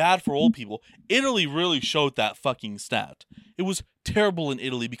it was bad for old people. Italy really showed that fucking stat. It was terrible in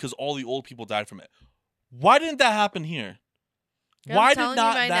Italy because all the old people died from it. Why didn't that happen here? I'm Why did telling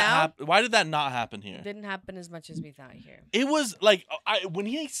not you right that now, happen? Why did that not happen here? Didn't happen as much as we thought here. It was like when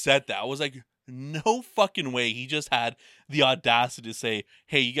he said that, I was like, no fucking way. He just had the audacity to say,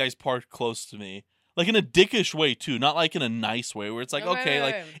 "Hey, you guys parked close to me," like in a dickish way too, not like in a nice way where it's like, okay,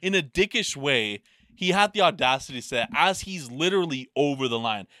 like in a dickish way. He had the audacity to say that as he's literally over the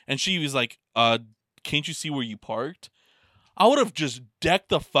line, and she was like, "Can't you see where you parked?" I would have just decked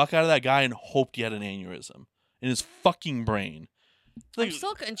the fuck out of that guy and hoped he had an aneurysm in his fucking brain. Like, I'm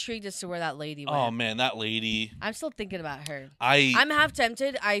still intrigued as to where that lady went. oh man, that lady. I'm still thinking about her. I'm I'm half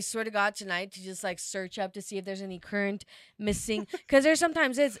tempted, I swear to God, tonight to just like search up to see if there's any current missing. Because there's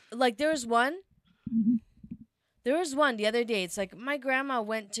sometimes it's like there was one the other day. It's like my grandma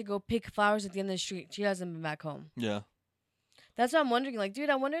went to go pick flowers at the end of the street. She hasn't been back home. yeah. That's what I'm wondering. Like, dude,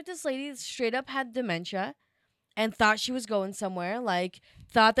 I wonder if this lady straight up had dementia and thought she was going somewhere. Like,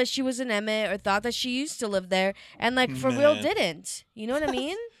 thought that she was in Emmett or thought that she used to live there. And, like, for real Man. didn't. You know what I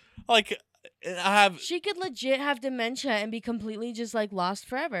mean? Like I have, She could legit have dementia and be completely just, like, lost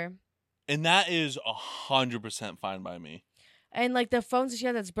forever. and that is 100% fine by me. And, like, the phones that she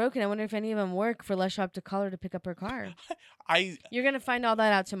had that's broken, I wonder if any of them work for Les Shop to call her to pick up her car. You're going to find all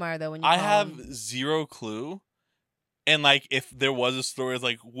that out tomorrow, though, when you I call have them. zero clue. And like, if there was a story it's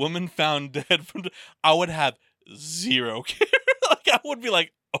like woman found dead from, I would have zero care. Like, I would be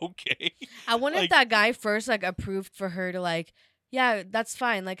like, okay. I wonder if like- that guy first, like, approved for her to, like, yeah, that's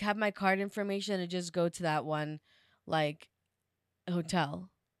fine. Like, have my card information and just go to that one, like,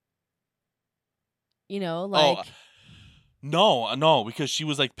 hotel. You know, like, No, because she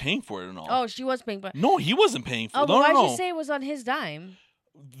was like paying for it and all. oh, she was paying, but No, he wasn't paying for oh, it. but No, why'd no, no. you say it was on his dime?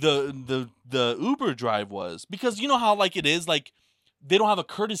 The Uber drive was because you know how like it is like they don't have a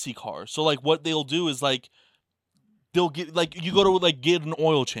courtesy car, so like what they'll do is like they'll get like you go to like get an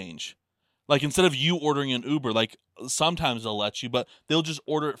oil change, like instead of you ordering an Uber, like sometimes they'll let you, but they'll just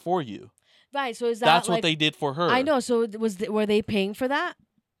order it for you. Right. So is that That's like, what they did for her. I know. So were they paying for that?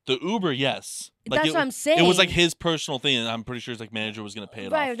 The Uber, yes. Like That's what I'm saying. It was like his personal thing, and I'm pretty sure his like manager was gonna pay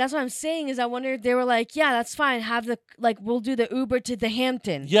it Right. off. That's what I'm saying. Is I wonder if they were like, yeah, that's fine. Have the we'll do the Uber to the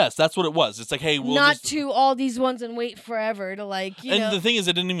Hampton. Yes, that's what it was. It's like, hey, we'll not just... to all these ones and wait forever to like you and know. the thing is,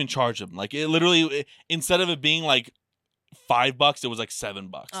 it didn't even charge them. Like it literally, instead of it being like $5, it was like $7.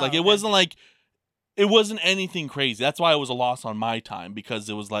 Oh, Like it okay. wasn't like it wasn't anything crazy. That's why it was a loss on my time, because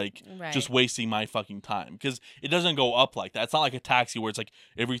it was like Right. just wasting my fucking time, because it doesn't go up like that. It's not like a taxi where it's like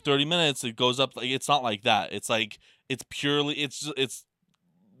every 30 minutes it goes up. Like, it's not like that. It's like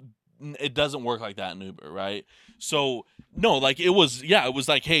it doesn't work like that in Uber, right? So no, like it was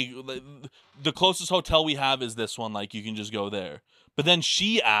like, hey, the closest hotel we have is this one, like you can just go there. But then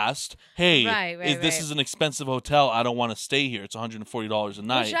she asked, hey, this is an expensive hotel, I don't want to stay here, it's $140 a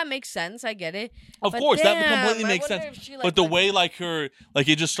night. Which that makes sense, I get it. Of But course, that damn, completely I makes wonder sense. if she, like, But the went- way like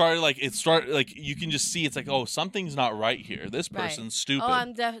it just started like you can just see it's like, oh, something's not right here. This Right. person's stupid. Oh,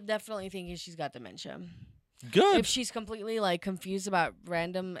 I'm definitely thinking she's got dementia. Good. If she's completely like confused about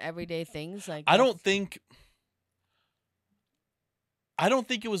random everyday things, like I don't think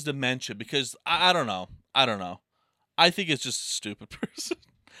it was dementia, because I don't know. I think it's just a stupid person.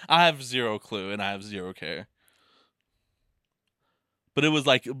 I have zero clue and I have zero care. But it was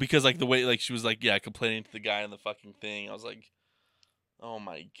like, because like the way like she was like, yeah, complaining to the guy in the fucking thing. I was like, oh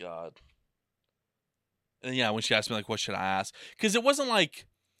my God. And yeah, when she asked me like, what should I ask? Because it wasn't like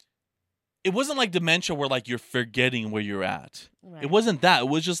dementia where like you're forgetting where you're at. Right. It wasn't that. It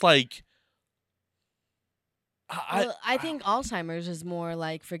was just like, I think Alzheimer's is more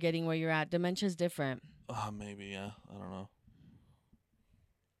like forgetting where you're at. Dementia's different. maybe, yeah. I don't know.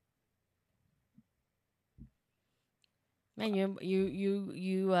 Man,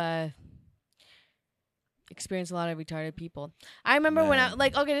 you experience a lot of retarded people. I remember when I Man.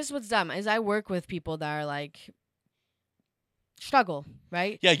 like, okay, this is what's dumb is I work with people that are like struggle,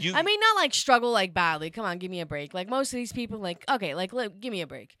 right? Yeah, I mean, not like struggle like badly. Come on, give me a break. Like most of these people, like okay, like give me a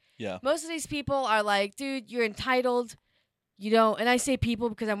break. yeah. Most of these people are like, dude, you're entitled. You don't, and I say people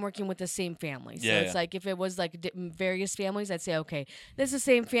because I'm working with the same family. So Yeah, it's yeah. like if it was like various families, I'd say, okay, this is the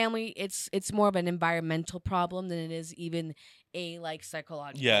same family. It's more of an environmental problem than it is even a like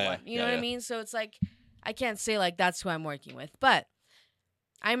psychological Yeah, one. You yeah, know what yeah. I mean? So it's like I can't say like that's who I'm working with, but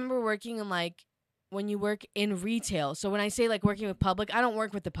I remember working in like when you work in retail. So when I say like working with public, I don't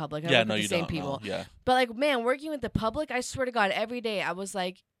work with the public. I Yeah, work no, with you the same don't. people. No. Yeah. But like, man, working with the public, I swear to God, every day I was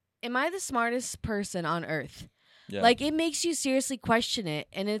like, am I the smartest person on earth? Yeah. Like, it makes you seriously question it.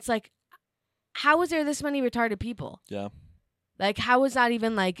 And it's like, how is there this many retarded people? Yeah. Like, how is that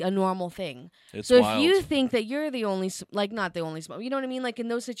even like a normal thing? It's So wild. if you think that you're the only, like, not the only smart, you know what I mean? Like, in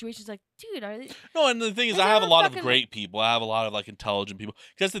those situations, like, dude, are they? No, and the thing is, Is I there have a a lot of fucking- great people. I have a lot of like intelligent people.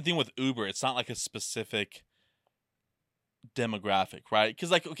 'Cause that's the thing with Uber. It's not like a specific demographic, right?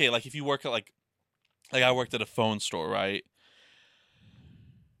 Because like, okay, like if you work at like I worked at a phone store, right?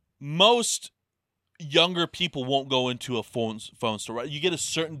 Most younger people won't go into a phone store, right? You get a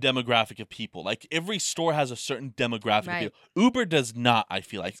certain demographic of people. Like every store has a certain demographic Right. of people. Uber does not, I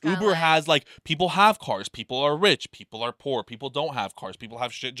feel like. kinda Uber like- has like people have cars, people are rich, people are poor, people don't have cars, people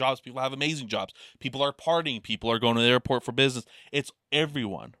have shit jobs, people have amazing jobs, people are partying, people are going to the airport for business. It's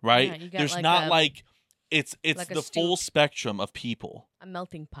everyone, right? Yeah, you get There's like not a- like it's like a the full stoop. spectrum of people. A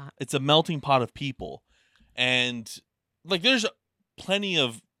melting pot. It's a melting pot of people. And like there's plenty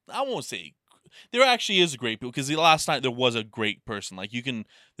of, I won't say there actually is great people, because the last night there was a great person. Like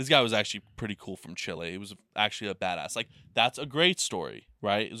this guy was actually pretty cool from Chile. He was actually a badass. Like that's a great story,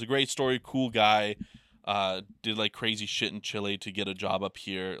 right? It was a great story, cool guy, did like crazy shit in Chile to get a job up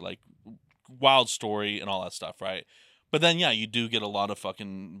here, like wild story and all that stuff, right? But then yeah, you do get a lot of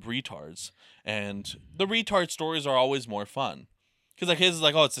fucking retards, and the retard stories are always more fun. Because like his is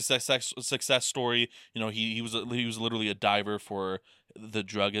like, oh, it's a success story. You know, he was literally a diver for the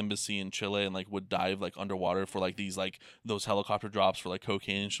drug embassy in Chile, and like would dive like underwater for like these like those helicopter drops for like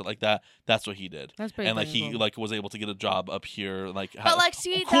cocaine and shit like that. That's what he did. That's pretty And like fucking he cool. like was able to get a job up here. Like, But like,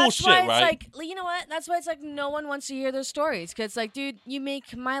 see, cool that's shit, why it's right? like, you know what? That's why it's like no one wants to hear those stories. Because like, dude, you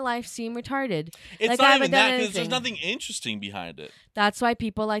make my life seem retarded. It's like, I not haven't even that, done because there's anything. nothing interesting behind it. That's why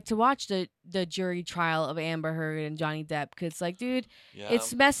people like to watch the jury trial of Amber Heard and Johnny Depp. Because like, dude, Yeah,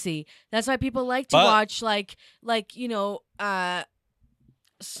 it's messy. That's why people like to But- watch like you know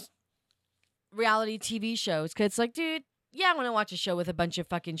reality TV shows. Because it's like, dude, yeah, I want to watch a show with a bunch of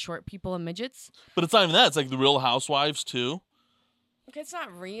fucking short people and midgets. but it's not even that. It's like the Real Housewives too. Okay, it's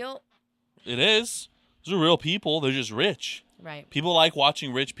not real, It is. Those are real people. They're just rich. right? People like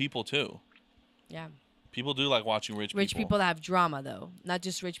watching rich people too. Yeah, People do like watching rich people that have drama though, not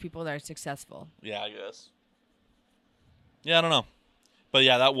just rich people that are successful. Yeah, I guess. Yeah, I don't know, but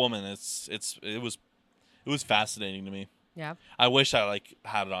yeah, that woman. It was fascinating to me. Yeah. I wish I like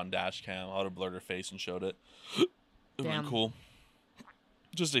had it on dash cam. I would have blurred her face and showed it. It would Damn. been cool.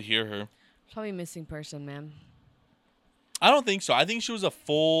 Just to hear her. Probably missing person, man. I don't think so. I think she was a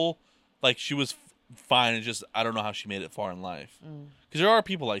full, like she was fine. It's just I don't know how she made it far in life. Mm. Because there are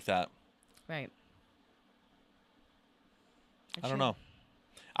people like that. Right. I don't know.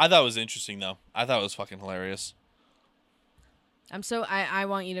 I thought it was interesting though. I thought it was fucking hilarious. I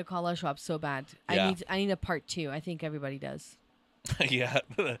want you to call us up so bad. Yeah. I need a part 2. I think everybody does. Yeah.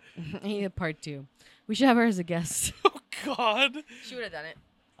 I need a part 2. We should have her as a guest. Oh God. She would have done it.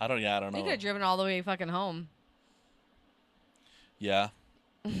 I don't You know. could have driven all the way fucking home. Yeah.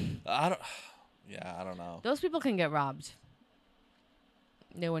 I don't. Yeah, I don't know. Those people can get robbed.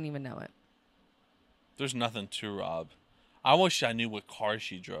 They wouldn't even know it. There's nothing to rob. I wish I knew what car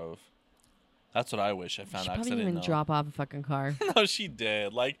she drove. That's what I wish I found She out. 'Cause probably I didn't didn't even know. drop off a fucking car. No, she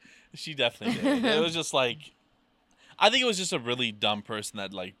did. Like, she definitely did. It was just like, I think it was just a really dumb person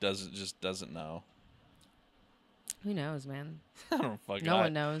that like doesn't know. Who knows, man? I don't fucking. No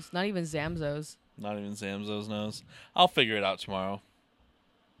one knows. Not even Zamzos. Not even Samzo's knows. I'll figure it out tomorrow.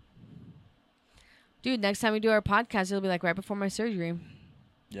 Dude, next time we do our podcast, it'll be like right before my surgery.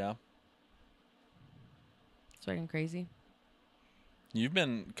 Yeah. It's fucking crazy. You've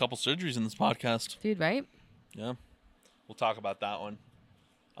been a couple surgeries in this podcast. Dude, right? Yeah. We'll talk about that one.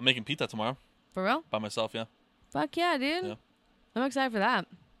 I'm making pizza tomorrow For real? by myself, yeah. Fuck yeah, dude. Yeah. I'm excited for that.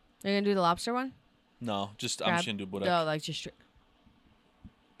 Are you going to do the lobster one? No, just I'm Crab? just gonna do burek. No, like just...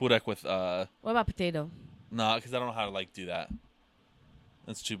 Burek with What about potato? no, because I don't know how to like do that.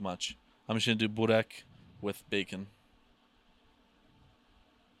 That's too much. I'm just gonna do burek with bacon.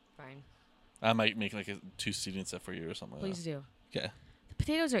 Fine. I might make like a 2-seating set for you or something. Please do. Okay. The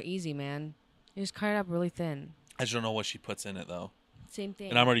potatoes are easy, man. You just cut it up really thin. I just don't know what she puts in it though, Same thing.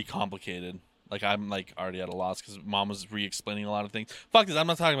 and I'm already complicated. Like I'm like already at a loss because Mom was re-explaining a lot of things. Fuck this. I'm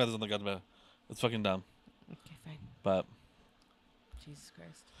not talking about this on the goddamn. It's fucking dumb. Okay, fine. But Jesus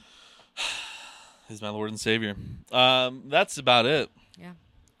Christ. He's my Lord and Savior. That's about it. Yeah.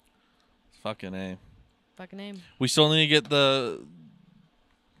 Fucking A. Fucking name. We still need to get the.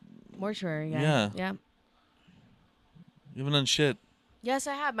 Mortuary, Yeah. Yeah. You haven't done shit. Yes,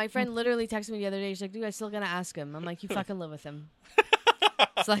 I have. My friend literally texted me the other day. She's like, dude, I still gotta ask him. I'm like, you fucking live with him.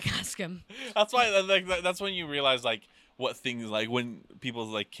 It's like, ask him. That's why. Like, that's when you realize like what things like when people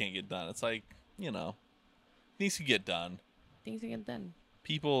like can't get done. It's like needs to get done. Things get done.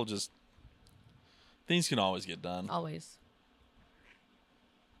 People just things can always get done. Always.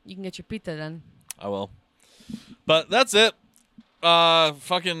 You can get your pizza done. I will. But that's it.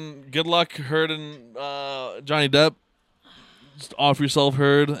 Fucking good luck, Heard and Johnny Depp. Just offer yourself,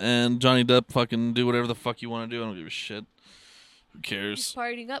 Heard, and Johnny Depp. Fucking do whatever the fuck you want to do. I don't give a shit. Who He's cares?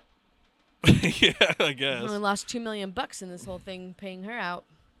 partying up. Yeah, I He guess. only lost $2 million in this whole thing, paying her out.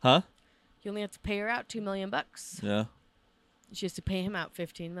 Huh? You only have to pay her out $2 million. Yeah. She has to pay him out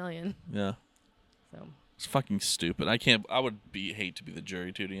 $15 million. Yeah. So It's fucking stupid. I would hate to be the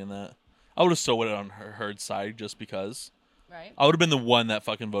jury duty in that. I would have still went on Heard's side just because. right, I would have been the one that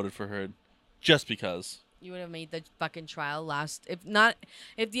fucking voted for Heard, just because. you would have made the fucking trial last.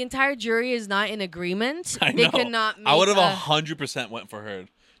 If the entire jury is not in agreement, I they know. could not. Make I would have a- 100% went for Heard.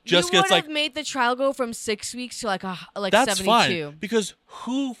 Just you would gets like have made the trial go from 6 weeks to like that's 72. fine because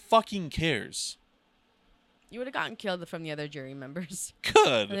who fucking cares? You would have gotten killed from the other jury members.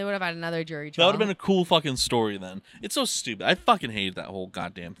 Good. And they would have had another jury That trial. would have been a cool fucking story then. It's so stupid. I fucking hated that whole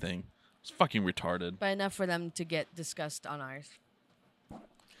goddamn thing. It's fucking retarded. but enough for them to get discussed on ours.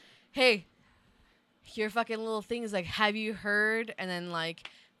 Hey, your fucking little thing is like, have you heard? And then like,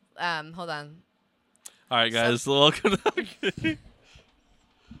 hold on. All right, guys. Welcome.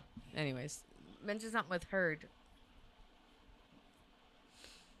 Anyways, mention something with heard.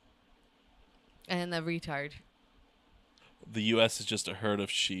 And the retard. The U.S. is just a herd of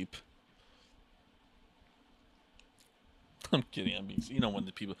sheep. I'm kidding. I'm being. You know when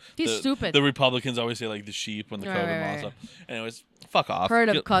the people. He's stupid. The Republicans always say like the sheep when the Right, COVID right, and all right. stuff. Anyways, fuck off. Heard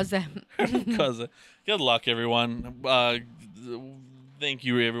of Good- cause them. Cause good luck, everyone. Thank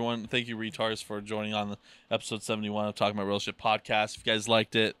you, everyone. Thank you, retards, for joining on the episode 71 of Talking About Real Shit podcast. If you guys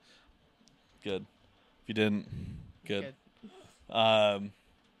liked it, good. If you didn't, good. Yeah. All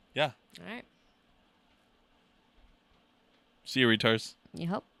right. See you, retards. You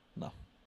help? No.